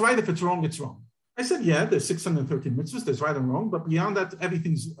right, it's right. If it's wrong, it's wrong. I said, yeah, there's 613 mitzvahs, there's right and wrong, but beyond that,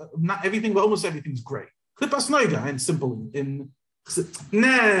 not everything, but almost everything's gray. Klipas noiga and simple.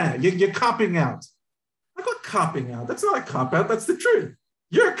 You're copping out. I got copping out. That's not a cop out. That's the truth.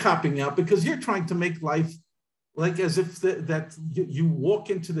 You're copping out because you're trying to make life like as if that you walk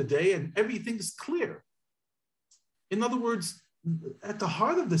into the day and everything's clear. In other words, at the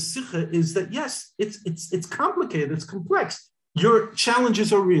heart of the sikha is that, yes, it's complicated, it's complex. Your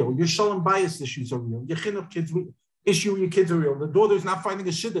challenges are real. Your shalom bias issues are real. Your chinuch kids issue, your kids are real. The daughter's not finding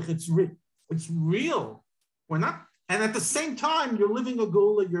a shidduch. It's real. We're not, and at the same time, you're living a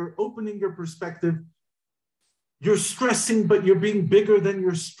goal. You're opening your perspective. You're stressing, but you're being bigger than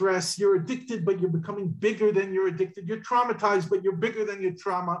your stress. You're addicted, but you're becoming bigger than you're addicted. You're traumatized, but you're bigger than your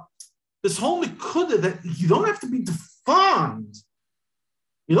trauma. This whole nikuda that you don't have to be defined.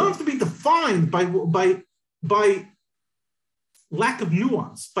 You don't have to be defined by lack of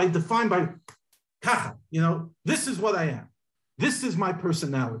nuance, defined by kacha. This is what I am. This is my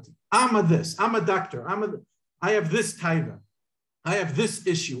personality. I'm a this. I'm a doctor. I have this taiva. I have this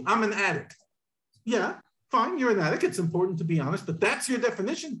issue. I'm an addict. Yeah. Fine, you're an addict. It's important to be honest, but that's your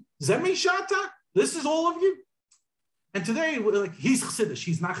definition. Zemi shata. This is all of you. And today, like, he's chassidish.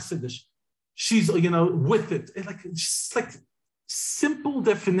 He's not chassidish. She's, with it. It's like simple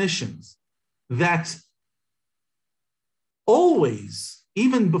definitions that always,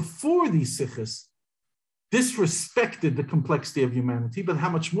 even before these sikhs, disrespected the complexity of humanity, but how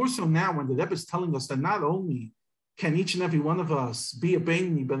much more so now when the Rebbe is telling us that not only can each and every one of us be a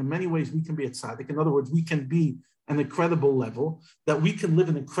Baini, but in many ways we can be a tzaddik. In other words, we can be an incredible level, that we can live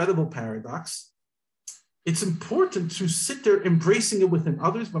an incredible paradox. It's important to sit there embracing it within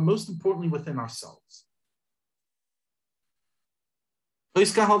others, but most importantly within ourselves. Rant,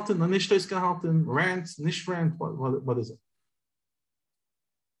 nicht rant, what is it?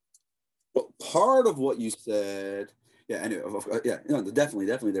 Well, part of what you said, definitely.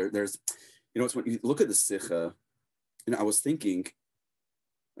 There's, it's when you look at the sikha, I was thinking,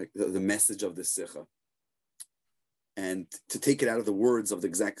 like the message of the sikha, and to take it out of the words of the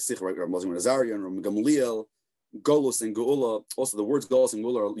exact sikha, right? Rabbi Azariah and Rabbi Gamliel, Golus and Geula. Also, the words Golus and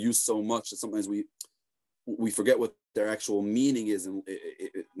Geula are used so much that sometimes we forget what their actual meaning is, and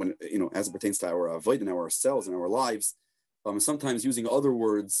when as it pertains to our avodah and ourselves and our lives. sometimes using other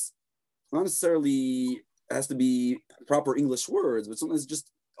words, not necessarily has to be proper English words, but sometimes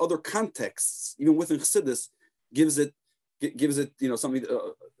just other contexts, even within Chassidus, gives it something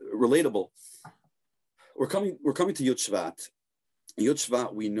relatable. We're coming to Yud Shvat. Yud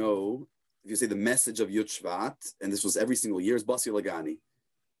Shvat, we know, if you say the message of Yud Shvat, and this was every single year, is Basi Lagani.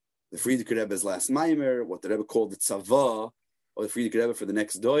 The Frierdiker Rebbe's last Maimer, what the Rebbe called the Tzava, or the Frierdiker Rebbe for the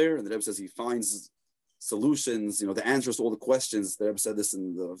next Doyer, and the Rebbe says he finds solutions, the answers to all the questions. The Rebbe said this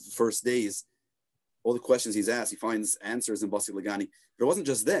in the first days. All the questions he's asked, he finds answers in Basi Lagani. But it wasn't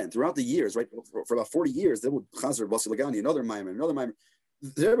just then. Throughout the years, right, for about 40 years, they would Chazer Basi Lagani, another Maimer.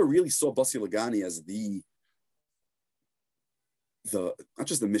 The Rebbe really saw Basi Lagani as the not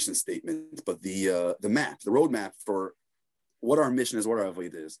just the mission statement, but the map, the roadmap for what our mission is, what our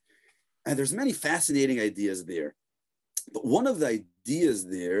avodah is. And there's many fascinating ideas there. But one of the ideas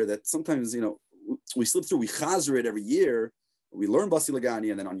there that sometimes, we slip through, we chazer it every year, we learn Basi Lagani,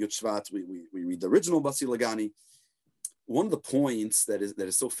 and then on Yud Shvat, we read the original Basi Lagani. One of the points that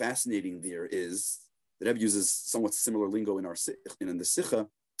is so fascinating there is, that Rebbe uses somewhat similar lingo in the Sikha,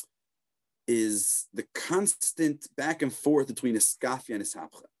 is the constant back and forth between Iskafia and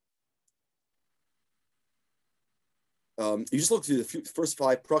Ishapcha. You just look through the first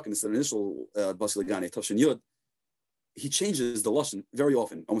 5 prakim, an initial Basi Lagani, Tavshin Yud, he changes the lashon very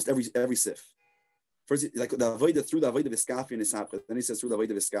often, almost every sif. First, like the avodah through the avodah of Iskafia and Ishapcha. Then he says through the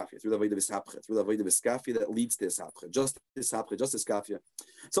avodah of Iskafia, through the avodah of Ishapcha, through the avodah of Iskafia that leads to Ishapcha, just Iskafia.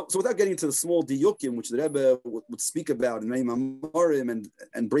 So without getting into the small diyukim, which the Rebbe would speak about in Maimorim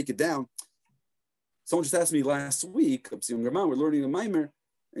and break it down, someone just asked me last week, we're learning a Maimer,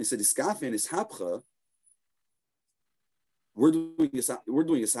 and he said Iskafia and Ishapcha. We're doing Ishapcha, we're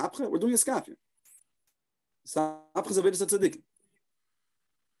doing Iskafia. Ishapcha is avodah tzaddik.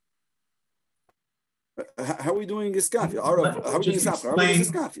 How are we doing Iskafia? How are we doing Ishapcha? What is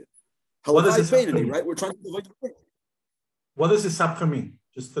Iskafia? Right? We're trying to avoid. What does Ishapcha mean?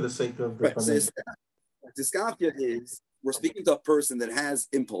 Just for the sake of the Iskafia is, we're speaking to a person that has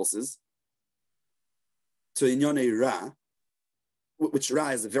impulses to inyonei ra, which ra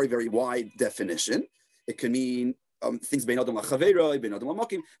is a very, very wide definition. It can mean things bein adam lachavera, bein adam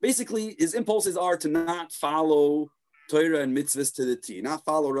lamakim. Basically, his impulses are to not follow Torah and mitzvahs to the T, not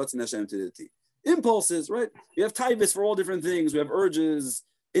follow Ratzon Hashem to the T. Impulses, right? We have taivas for all different things. We have urges,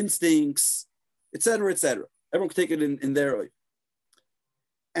 instincts, etc., etc. Everyone can take it in their way.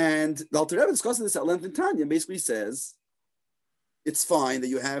 And the Alter Rebbe discusses this at length in Tanya, and basically says, it's fine that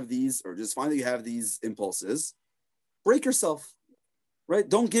you have these urges, it's fine that you have these impulses. Break yourself, right?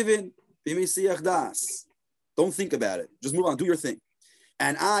 Don't give in. Don't think about it. Just move on, do your thing.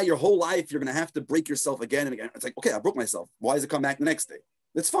 And your whole life, you're going to have to break yourself again and again. It's like, okay, I broke myself. Why does it come back the next day?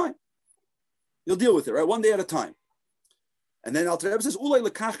 It's fine. You'll deal with it, right? One day at a time. And then Alter Rebbe says, Ulay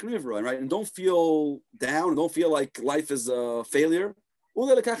lekach nivra, right? And don't feel down, and don't feel like life is a failure.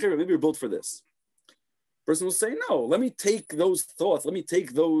 Ulay lekach nivra, maybe you're built for this. Person will say, no, let me take those thoughts, let me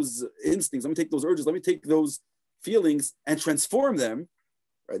take those instincts, let me take those urges, let me take those feelings and transform them.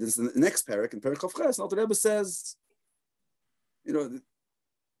 Right? This is the next parak, in Parak Chav Ches, Alter Rebbe says,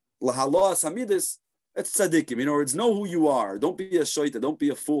 lahalas hamidis, it's tzaddikim. In other words, know who you are. Don't be a shoita. Don't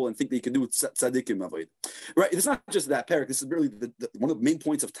be a fool and think that you can do tzaddikim avoid. Right? It's not just that parak. This is really one of the main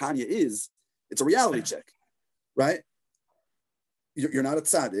points of Tanya is it's a reality check, right? You're not a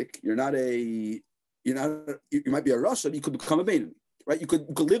tzaddik. You might be a rasha, but you could become a Beinani, right? You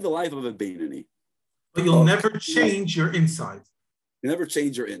could live the life of a Beinani. But you'll never change your inside. You never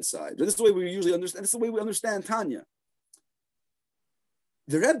change your inside. This is the way we usually understand. This is the way we understand Tanya.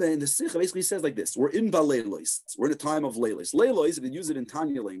 The Rebbe in the Sikha basically says like this: we're in Baleilos. We're in a time of Leilos. Leilos, if you use it in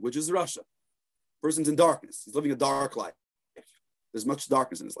Tanya language, is Russia. Person's in darkness. He's living a dark life. There's much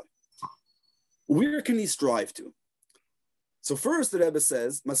darkness in his life. Where can he strive to? So first, the Rebbe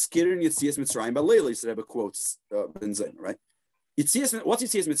says, "Maskirin Yitzias Mitzrayim Baleilos." The Rebbe quotes Ben Zayn, right? What's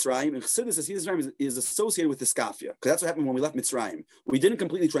Yitzias Mitzrayim? And Chassidus says Yitzias Mitzrayim is associated with the Skafia, because that's what happened when we left Mitzrayim. We didn't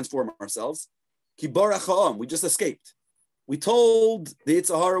completely transform ourselves. Kibar Acha'am, we just escaped. We told the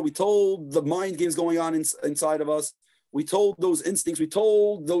Yitzhahara, we told the mind games going on inside of us. We told those instincts. We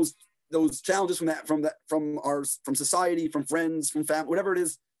told those challenges from society, from friends, from family, whatever it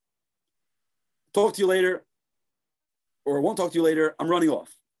is. Talk to you later, or won't talk to you later. I'm running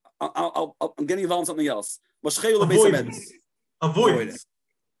off. I'm getting involved in something else. Avoidance.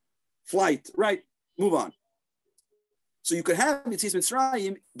 Flight. Right. Move on. So you could have Yitzias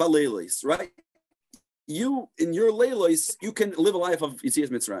Mitzrayim Baleilos, right? You, in your leilos, you can live a life of Yitzias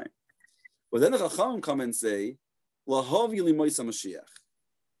Mitzrayim. But then the Chacham come and say, Lahavi li Moisa Moshiach.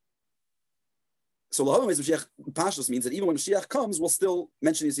 So Lahav Mashiach Pashtus means that even when Mashiach comes, we'll still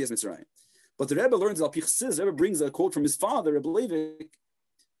mention Yitzias Mitzrayim. But the Rebbe learns Al Pichsiz, the Rebbe brings a quote from his father, Rebbe Levi,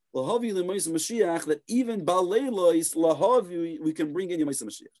 Lahavi L'Moisa Mashiach, that even Baleilois Lahavi we can bring in Yemaisa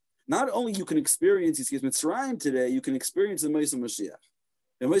Mashiach. Not only you can experience Yitzias Mitzrayim today, you can experience the Yemaisa Mashiach.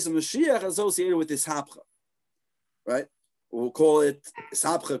 The Yemaisa Mashiach is associated with this Hapcha, right? We'll call it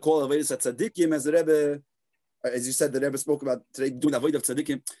Hapcha, call it Avedis Tzadikim, as the Rebbe, as you said, the Rebbe spoke about today, doing Avodah of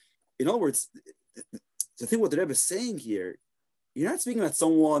Tzadikim. In other words, the thing what the Rebbe is saying here, you're not speaking about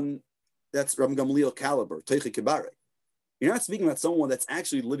someone that's Rabbi Gamliel caliber, Teichi Kibare. You're not speaking about someone that's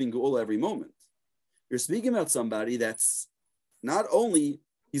actually living Geula every moment. You're speaking about somebody that's not only,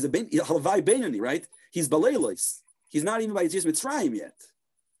 he's a Halavai Beinani, right? He's Baleilos. He's not even by Yitzias Mitzrayim yet.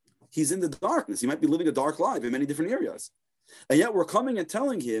 He's in the darkness. He might be living a dark life in many different areas. And yet we're coming and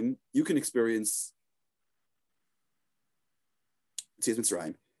telling him, you can experience Yitzias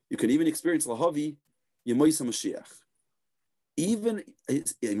Mitzrayim. You can even experience Lahavi Yemoisa Mashiach. Even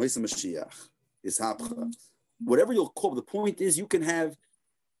Yemoisa Mashiach is Hapcha. Whatever you'll call, the point is you can have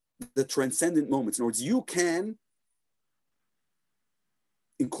the transcendent moments. In other words, you can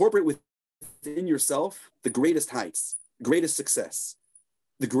incorporate within yourself the greatest heights, greatest success,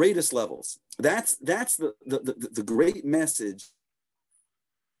 the greatest levels. That's the great message.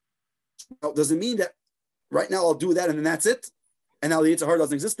 Now, does it mean that right now I'll do that and then that's it? And now the Yetzer Hara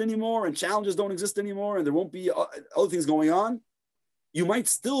doesn't exist anymore, and challenges don't exist anymore, and there won't be other things going on? You might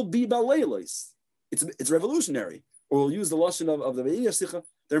still be Baleilos. It's revolutionary. Or we'll use the lashon of the Ve'iyah Sicha.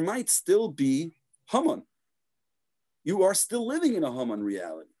 There might still be Haman. You are still living in a Haman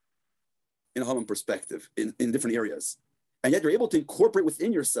reality, in a Haman perspective, in different areas. And yet you're able to incorporate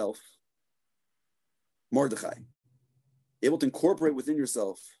within yourself Mordechai. Able to incorporate within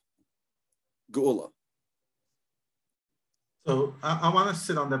yourself Geula. So I want to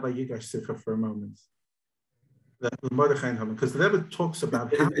sit on that by Yigash Sicha for a moment. That Mordechai and Haman, because the Rebbe talks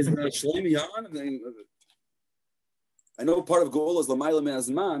about how. Is Shlomi on? I know part of Geula is L'mayla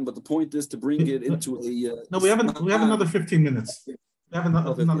Me'azman, but the point is to bring it into a. No, we have another 15 minutes. We have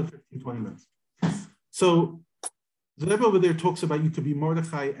another 15, 20 minutes. So the Rebbe over there talks about you could be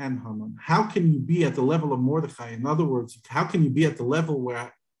Mordechai and Haman. How can you be at the level of Mordechai? In other words, how can you be at the level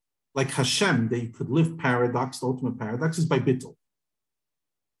where, like Hashem, that you could live paradox, the ultimate paradox is by bittul.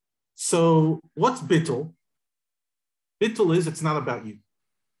 So what's bittul? Bittul is it's not about you.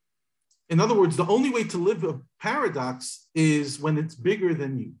 In other words, the only way to live a paradox is when it's bigger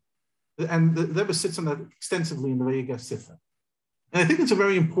than you. And the Rebbe sits on that extensively in the Vayigah Sifra. And I think it's a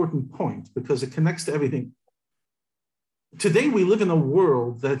very important point because it connects to everything. Today we live in a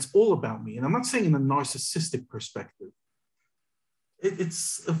world that's all about me. And I'm not saying in a narcissistic perspective.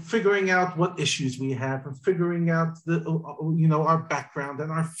 It's figuring out what issues we have and figuring out our background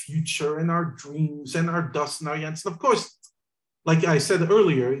and our future and our dreams and our dust and our yants. And of course, like I said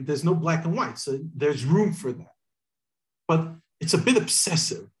earlier, there's no black and white, so there's room for that. But it's a bit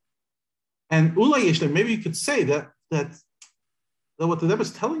obsessive. And maybe you could say that what the Rebbe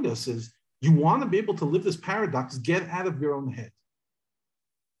is telling us is you want to be able to live this paradox, get out of your own head.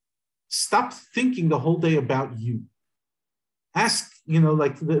 Stop thinking the whole day about you. Ask,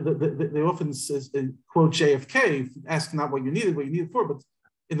 like they often says, quote JFK, ask not what you need it for, but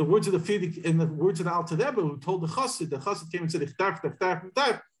in the words of the Alter Rebbe, who told the Chassid came and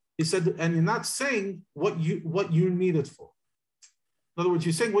said, he said, and you're not saying what you need it for. In other words,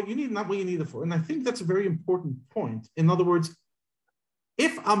 you're saying what you need, not what you need it for. And I think that's a very important point. In other words,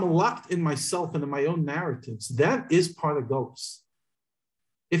 if I'm locked in myself and in my own narratives, that is part of Golus.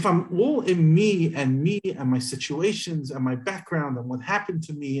 If I'm all in me and my situations and my background and what happened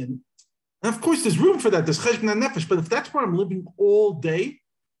to me, and of course there's room for that, there's cheshbon nefesh, but if that's where I'm living all day,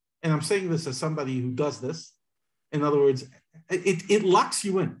 and I'm saying this as somebody who does this, in other words, it locks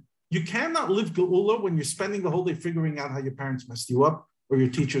you in. You cannot live Geula when you're spending the whole day figuring out how your parents messed you up or your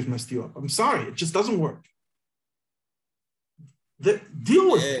teachers messed you up. I'm sorry, it just doesn't work.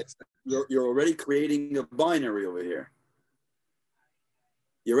 Deal with it. You're already creating a binary over here.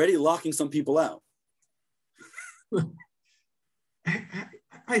 You're already locking some people out.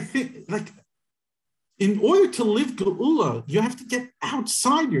 I think, in order to live Geula, you have to get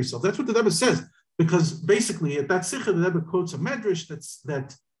outside yourself. That's what the Rebbe says. Because basically, at that Sikha, the Rebbe quotes a medrash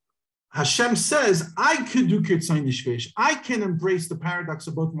that Hashem says, I could do Kirtzayin Nishvesh. I can embrace the paradox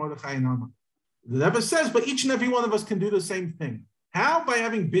of both Mordechai and Haman. The Rebbe says, but each and every one of us can do the same thing. How? By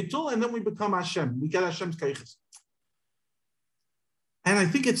having bittul, and then we become Hashem. We get Hashem's kaiches. And I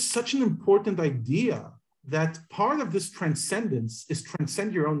think it's such an important idea that part of this transcendence is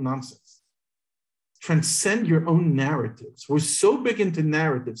transcend your own nonsense. Transcend your own narratives. We're so big into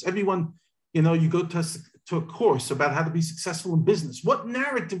narratives. Everyone You go to a course about how to be successful in business. What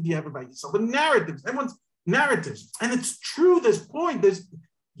narrative do you have about yourself? The narratives, everyone's narratives. And it's true, there's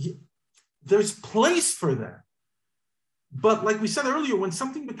place for that. But like we said earlier, when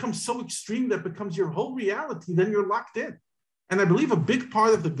something becomes so extreme that becomes your whole reality, then you're locked in. And I believe a big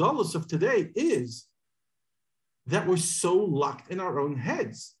part of the gullus of today is that we're so locked in our own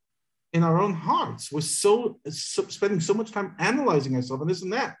heads, in our own hearts. We're so spending so much time analyzing ourselves and this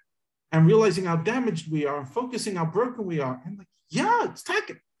and that, and realizing how damaged we are, and focusing how broken we are. And it's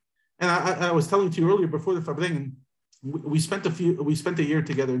taken. And I was telling to you earlier before the Farbreng, we spent a year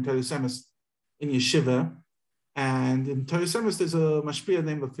together in TRANSCEND in yeshiva, and in TRANSCEND there's a mashpia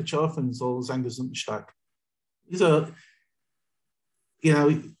named Avtzon, and Zol Zangazun Stark.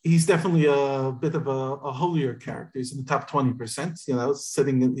 He's definitely a bit of a holier character. He's in the top 20%.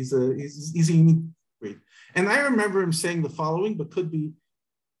 Sitting in, he's a unique breed. And I remember him saying the following, but could be,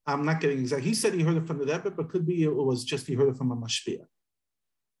 I'm not getting exact. He said he heard it from the Rebbe, but could be it was just he heard it from a mashpia.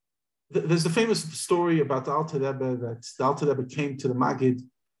 There's the famous story about the Alter Rebbe, that the Alter Rebbe came to the Magid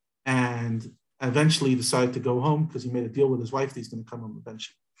and eventually decided to go home because he made a deal with his wife that he's going to come home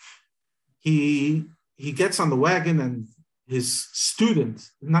eventually. He gets on the wagon, and his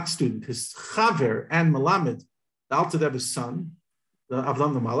his chaver and Melamed, the Alter Rebbe's son, the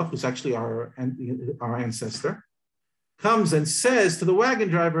Avtzon the Malach, who's actually our ancestor, comes and says to the wagon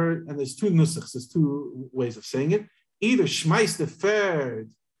driver, and there's two nusachs, there's two ways of saying it. Either shmeis the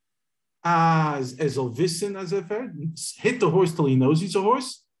ferd as wissen as a ferd, hit the horse till he knows he's a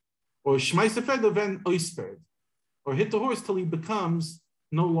horse, or shmeis the ferd then oisferd, or hit the horse till he becomes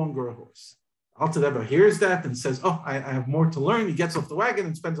no longer a horse. Alter Rebbe hears that and says, I have more to learn. He gets off the wagon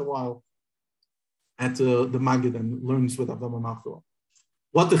and spends a while at the Magid and learns with Avtzon Malach.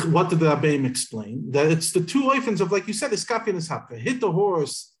 What did the Rabbeim explain? That it's the two oifens of, like you said, iskafia and iskafia. Hit the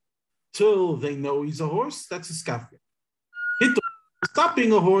horse till they know he's a horse, that's iskafia. Stop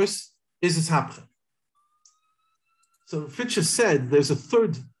being a horse is iskafia. So Fitcher said there's a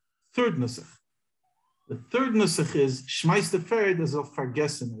third nusach. The third nusach is shmeis the ferd as a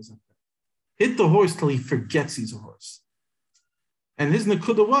vergessen as a ferd. Hit the horse till he forgets he's a horse. And his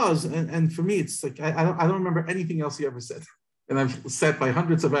nakuda was, and for me, it's like, I don't remember anything else he ever said. And I've sat by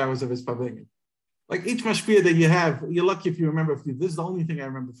hundreds of hours of his Farbreng. Like each mashpia that you have, you're lucky if you remember a few. This is the only thing I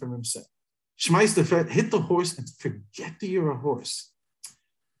remember from him saying. Shmeis the fed, hit the horse and forget that you're a horse.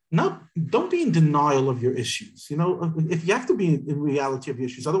 Don't be in denial of your issues. If you have to be in reality of your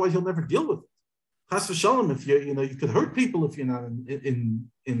issues, otherwise you'll never deal with it. Chas v'shalom, if you could hurt people if you're not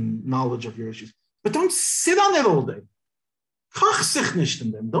in knowledge of your issues. But don't sit on it all day. Kach sich nicht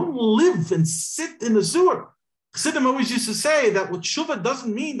in them. Don't live and sit in the sewer. Chassidim always used to say that what tshuva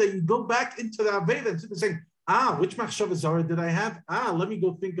doesn't mean that you go back into the Aveda and sit saying, which machshava zara did I have? Let me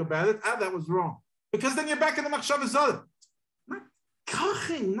go think about it. That was wrong. Because then you're back in the machshava zara. Not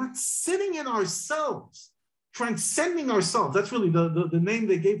kaching, not sitting in ourselves, transcending ourselves. That's really the name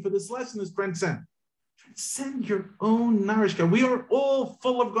they gave for this lesson is transcend. Transcend your own narishka. We are all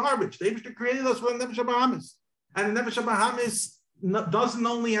full of garbage. The Eibishter created us with a nefesh habahamis. And the nefesh habahamis doesn't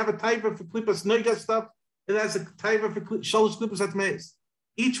only have a type of klipas noiga stuff, it has a taiva for shalosh klipas atmeis.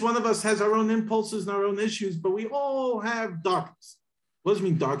 Each one of us has our own impulses and our own issues, but we all have darkness. What does it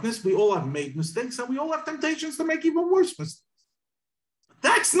mean, darkness? We all have made mistakes, and we all have temptations to make even worse mistakes.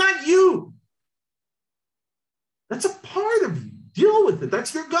 That's not you. That's a part of you. Deal with it.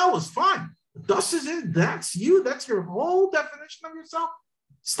 That's your goal. It's fine. Thus is it. That's you. That's your whole definition of yourself.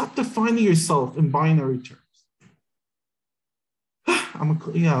 Stop defining yourself in binary terms.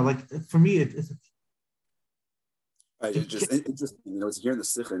 For me, it's right, it's just interesting. It's here in the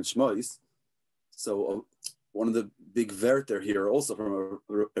Sikha and Shmois. So one of the big verter here, also from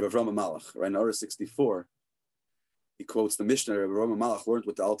Rabbi Malach, right? In Order 64, he quotes the Mishnah. Rabbi Malach learned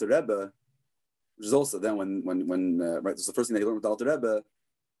with the Alter Rebbe, which is also then when right. This is the first thing that he learned with the Alter Rebbe.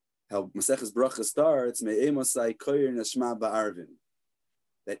 How Maseches Bracha starts, Me'emosai koyer neshma ba'arvin.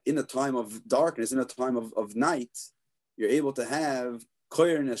 That in a time of darkness, in a time of night, you're able to have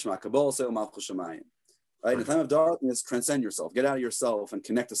koyer neshma kabol se'el malchus shamayim. Right? In a time of darkness, transcend yourself, get out of yourself, and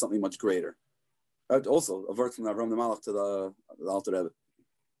connect to something much greater. Right? Also, a verse from Avram the Malach to the Alter Rebbe.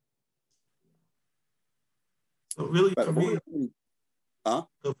 So really, right, for me,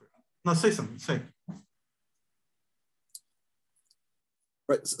 no, say something. Say.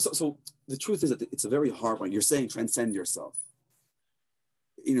 Right. So the truth is that it's a very hard one. You're saying transcend yourself.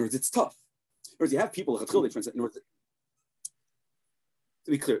 In other words, it's tough. In other words, you have people that transcend. In order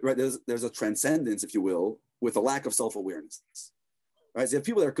to be clear, right? There's a transcendence, if you will, with a lack of self-awareness. Right? So you have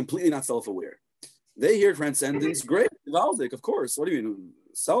people that are completely not self-aware. They hear transcendence, great, Valdic, of course. What do you mean?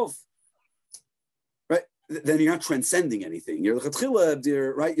 Self. then you're not transcending anything. You're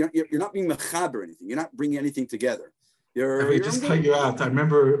right. You're not being mechaber anything. You're not bringing anything together. You're just cut you out. I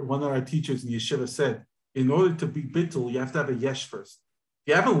remember one of our teachers in yeshiva said, in order to be bittul, you have to have a yesh first. If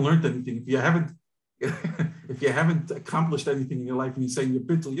you haven't learned anything, if you haven't accomplished anything in your life, and you're saying you're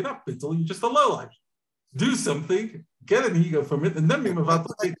bittul, you're not bittul. You're just a lowlife. Do something, get an ego from it, and then be about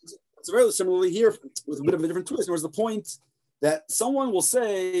the. It's very similarly here with a bit of a different twist. There's the point that someone will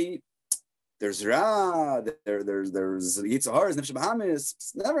say, there's Ra, there's Yitzhar, Nefesh Bahamis.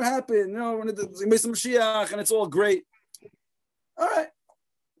 It's never happened. When it's Moshiach, and it's all great. All right,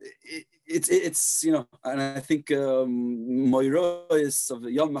 it's and I think Moirois of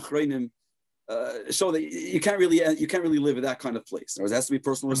Yom Machreinim show that you can't really live in that kind of place. There has to be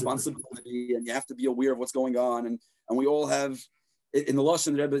personal responsibility, and you have to be aware of what's going on, and we all have. In the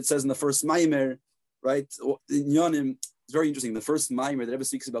Lashon, the Rebbe, it says in the first Maimer, right? In Yonim, it's very interesting. The first Maimer, the Rebbe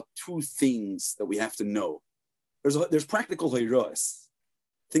speaks about two things that we have to know. There's practical heiros,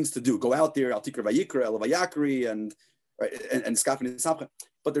 things to do. Go out there, al tikra vayikra, el vayakri, and skafin isapcha.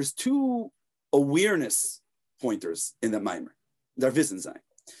 But there's two awareness pointers in that Maimer. They're wissen sein.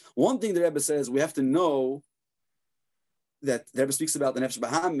 One thing the Rebbe says, we have to know that the Rebbe speaks about the Nefesh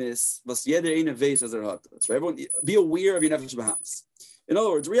Bahamis, was jeder eine weiß, as er hat. So everyone, be aware of your Nefesh Bahamis. In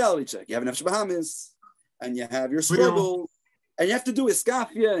other words, reality check. You have a Nefesh Bahamis, and you have your struggle, and you have to do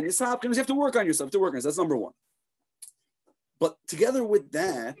iskafia and ishapkin. You have to work on yourself. That's number one. But together with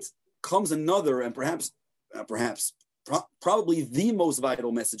that comes another, and probably the most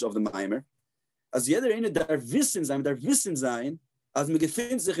vital message of the Maimer, as jeder eine der wissen sein, as me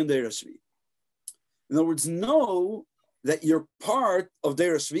gefindt sich in der Shvi. In other words, know that you're part of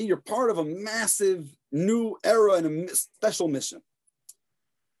Deir Shvi, you're part of a massive new era and a special mission.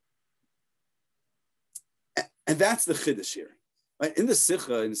 And that's the Chiddush here. Right? In the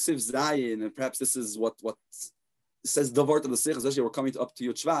Sikha, in Siv Zayin, and perhaps this is what says the word of the Sikha, especially we're coming up to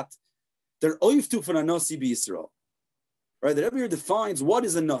Yud Shvat, they're oiftu for a Nasi b'Yisrael. Right? The Rebbe here defines what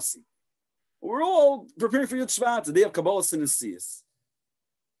is a Nasi. We're all preparing for Yud Shvat, the day of Kabbalah and Siyas.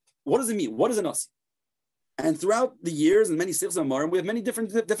 What does it mean? What is a Nasi? And throughout the years and many Sikhs and Amarim, we have many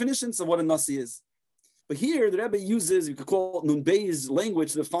different definitions of what a Nasi is. But here, the Rebbe uses, you could call it Nun Bey's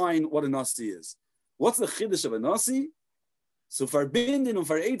language to define what a Nasi is. What's the Chiddush of a Nasi? So, Farbreng and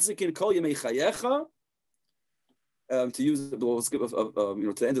Farbreng kol yemei chayecha, to use, we'll skip to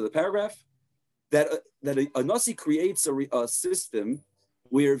the end of the paragraph, that a Nasi creates a system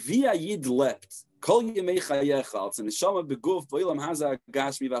where via Yid lept, kol yemei chayecha, it's an neshama beguf, v'olam haza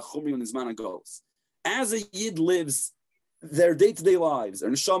gashmi v'achumri v'nizman ha'golos. As a Yid lives their day-to-day lives,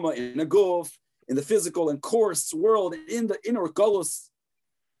 or neshama in a guf, in the physical and coarse world, in the inner golos,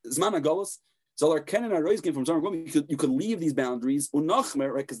 zman golos. So our Ken and our Reis came from Farbreng. You could leave these boundaries,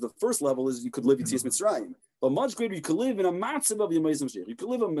 unachmer, right? Because the first level is you could live Yitzias Mitzrayim, but much greater, you could live in a matzav of Yemais Mashiach. You could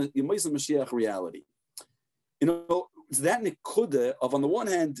live a Yemais Mashiach reality. It's that nekuda of, on the one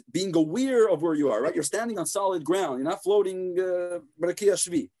hand, being aware of where you are, right? You're standing on solid ground. You're not floating barakia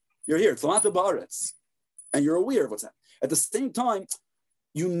shvi. You're here, Tlamata Ba'aretz, and you're aware of what's happening. At the same time,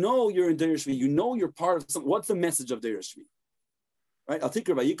 you know you're in Deir Shvi. You know you're part of something. What's the message of Deir Shvi? Right? Al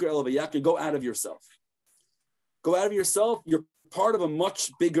tikra vayikra el vayakri. Go out of yourself. Go out of yourself. You're part of a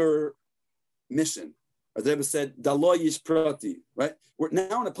much bigger mission. As the Rebbe said, Dalo yish prati. Right? We're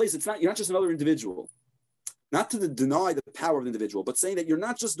now in a place. You're not just another individual. Not to deny the power of the individual, but saying that you're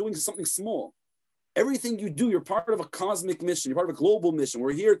not just doing something small. Everything you do, you're part of a cosmic mission. You're part of a global mission.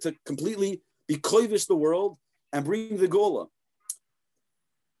 We're here to completely be koivish the world and bring the gola.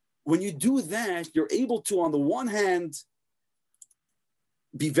 When you do that, you're able to, on the one hand,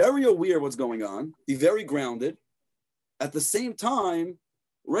 be very aware of what's going on, be very grounded. At the same time,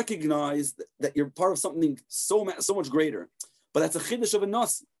 recognize that you're part of something so much greater. But that's a chiddush of a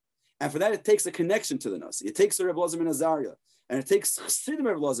nasi. And for that, it takes a connection to the nasi. It takes the Rebbe Elazar ben Azariah, and it takes Chassidim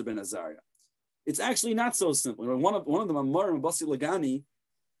Rebbe Elazar ben Azariah. It's actually not so simple. One of them, Amarim, Basi Lagani,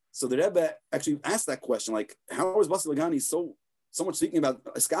 so the Rebbe actually asked that question, like, how is Basi Lagani so much speaking about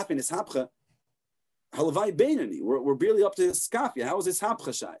Iskafia and Ishapcha? Halavai Beinani, we're barely up to Iskafia. How is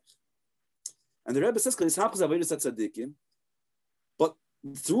Ishapcha shaykh? And the Rebbe says, Ishapcha is Avedus HaTzadikim, but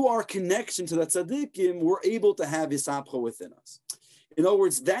through our connection to that Tzadikim, we're able to have Ishapcha within us. In other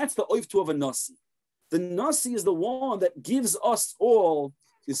words, that's the oiftu of a Nasi. The Nasi is the one that gives us all.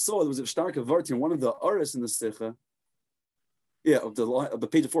 You saw there was a stark vart in one of the aras in the Sikha. Yeah, of the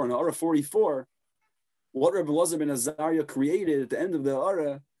page 4, in Ara 44, what Rabbi Elazar ben Azariah created at the end of the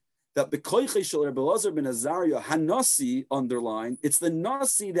Ara, that B'koiche shel Rabbi Elazar ben Azariah, Hanasi, underlined, it's the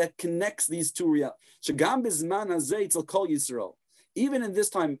Nasi that connects these two realities. Shagam bizman hazeh tzal kol Yisrael. even in this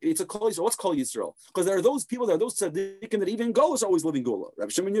time, it's a Kol Yisrael. What's Kol Yisrael? Because there are those people, there are those tzaddikim that even Golos are always living Gula.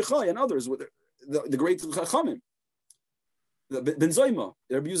 Rabbi Shimon Yochai and others, with the great Chachamim. Ben Zoyma,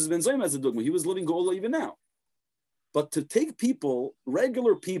 the Rabbi uses Ben Zoyma as a dogma. He was living Gula even now. But to take people,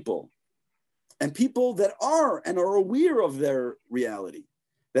 regular people, and people that are and are aware of their reality,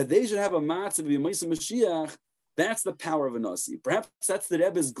 that they should have a matzah be a Mashiach, that's the power of a Nasi. Perhaps that's the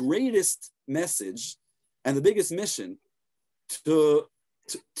Rebbe's greatest message and the biggest mission to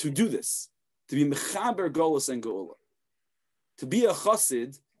do this, to be Mechaber Golos and Geula. To be a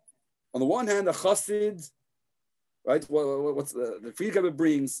Chassid, on the one hand, a Chassid, right? What's the Friedrich Rebbe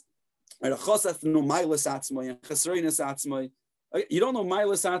brings, right? A Chassid has to know Mailas Atzmai and Chesreinas Atzmai. You don't know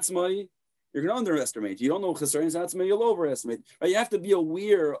Mailas Atzmai, you're going to underestimate. You don't know Chesreinas Atzmai, you'll overestimate. Right? You have to be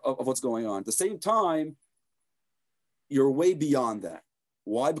aware of what's going on. At the same time, you're way beyond that.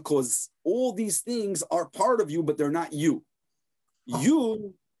 Why? Because all these things are part of you, but they're not you.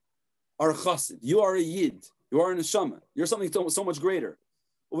 You are a chassid. You are a yid. You are a neshama. You're something so much greater.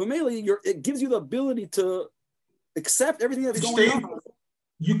 Well, mainly, it gives you the ability to accept everything that's going on.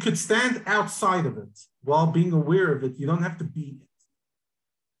 You could stand outside of it while being aware of it. You don't have to be it.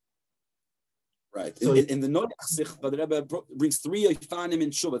 Right. So in the Noach Sikha, the Rebbe brings 3 ifanim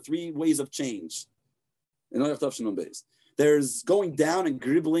in Shuvah, 3 ways of change. There's going down and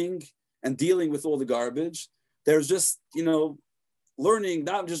gribbling and dealing with all the garbage. There's just, learning,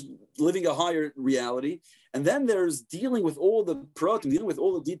 not just living a higher reality. And then there's dealing with all the pratim, dealing with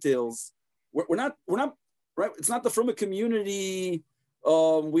all the details. We're not, right? It's not the from a community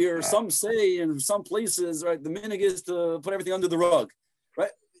where some say in some places, right, the minig is to put everything under the rug,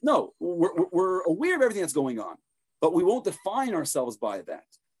 right? No, we're aware of everything that's going on, but we won't define ourselves by that.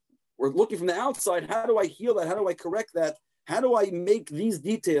 We're looking from the outside. How do I heal that? How do I correct that? How do I make these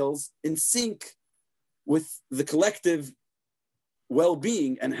details in sync with the collective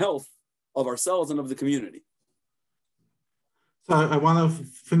well-being and health of ourselves and of the community? So I want to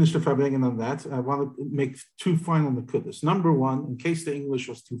finish the Farbreng on that. I want to make 2 final nekudas. Number 1, in case the English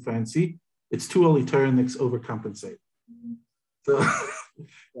was too fancy, it's 2 Oliternics overcompensate. So,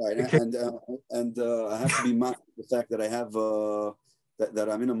 right, and I have to be mindful of the fact that I have that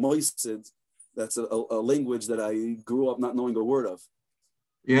I'm in a moisid. That's a language that I grew up not knowing a word of.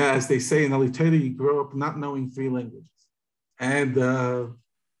 Yeah, as they say in Oliterni, you grow up not knowing 3 languages. And the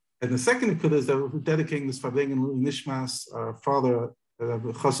second nekuda is that we're dedicating this Farbreng and Nishmas, our father,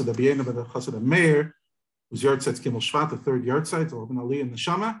 Chassid Abiyena, but the Chassid Meir, whose Yartzeit Gimel Shvat, the 3rd Yartzeit, or Aliyah and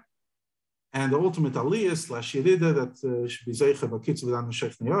Neshama, and the ultimate Aliyah / Yerida that should be Zeicha Bakitz V'dan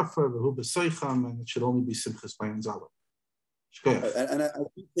Meshech Neyafa, V'hu B'Seicham, and it should only be Simchas Bayan Zalah. And I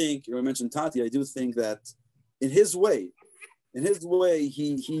do think, I mentioned Tati, I do think that in his way,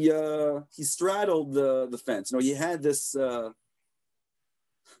 he straddled the fence. He had this.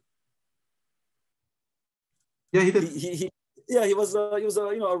 Yeah, he did. He was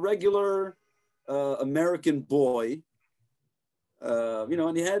a regular American boy.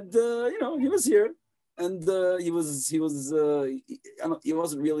 And he had he was here, and he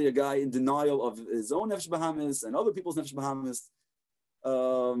wasn't really a guy in denial of his own nefesh bahamis and other people's nefesh bahamis.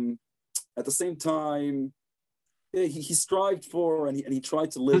 At the same time, he strived for and he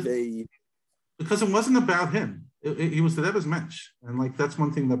tried to live because it wasn't about him. He was the Rebbe's mensch, and that's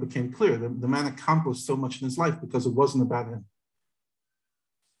one thing that became clear. The man accomplished so much in his life because it wasn't about him.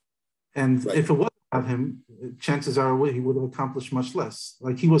 And if it was about him, chances are he would have accomplished much less.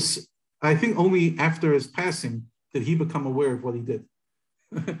 I think only after his passing did he become aware of what he did.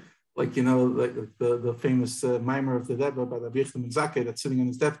 The famous mimer of the Rebbe by Rabbi Zakeh that's sitting on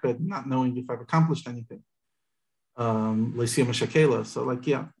his deathbed, not knowing if I've accomplished anything. But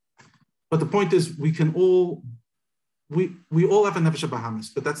the point is, we all have a nefesh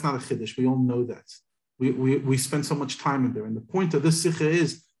bahamis, but that's not a chiddush. We all know that. We spend so much time in there, and the point of this sikha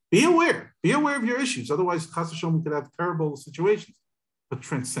is be aware of your issues. Otherwise, chas v'shalom, we could have terrible situations. But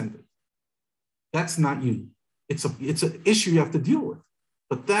transcend it. That's not you. It's an issue you have to deal with,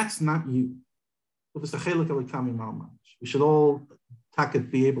 but that's not you. We should all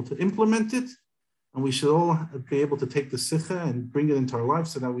be able to implement it, and we should all be able to take the sikha and bring it into our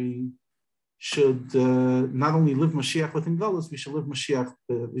lives so that we should not only live Moshiach within Galus, we should live Moshiach,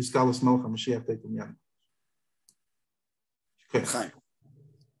 is Galus Malcha, Moshiach Teitum Yan. Okay.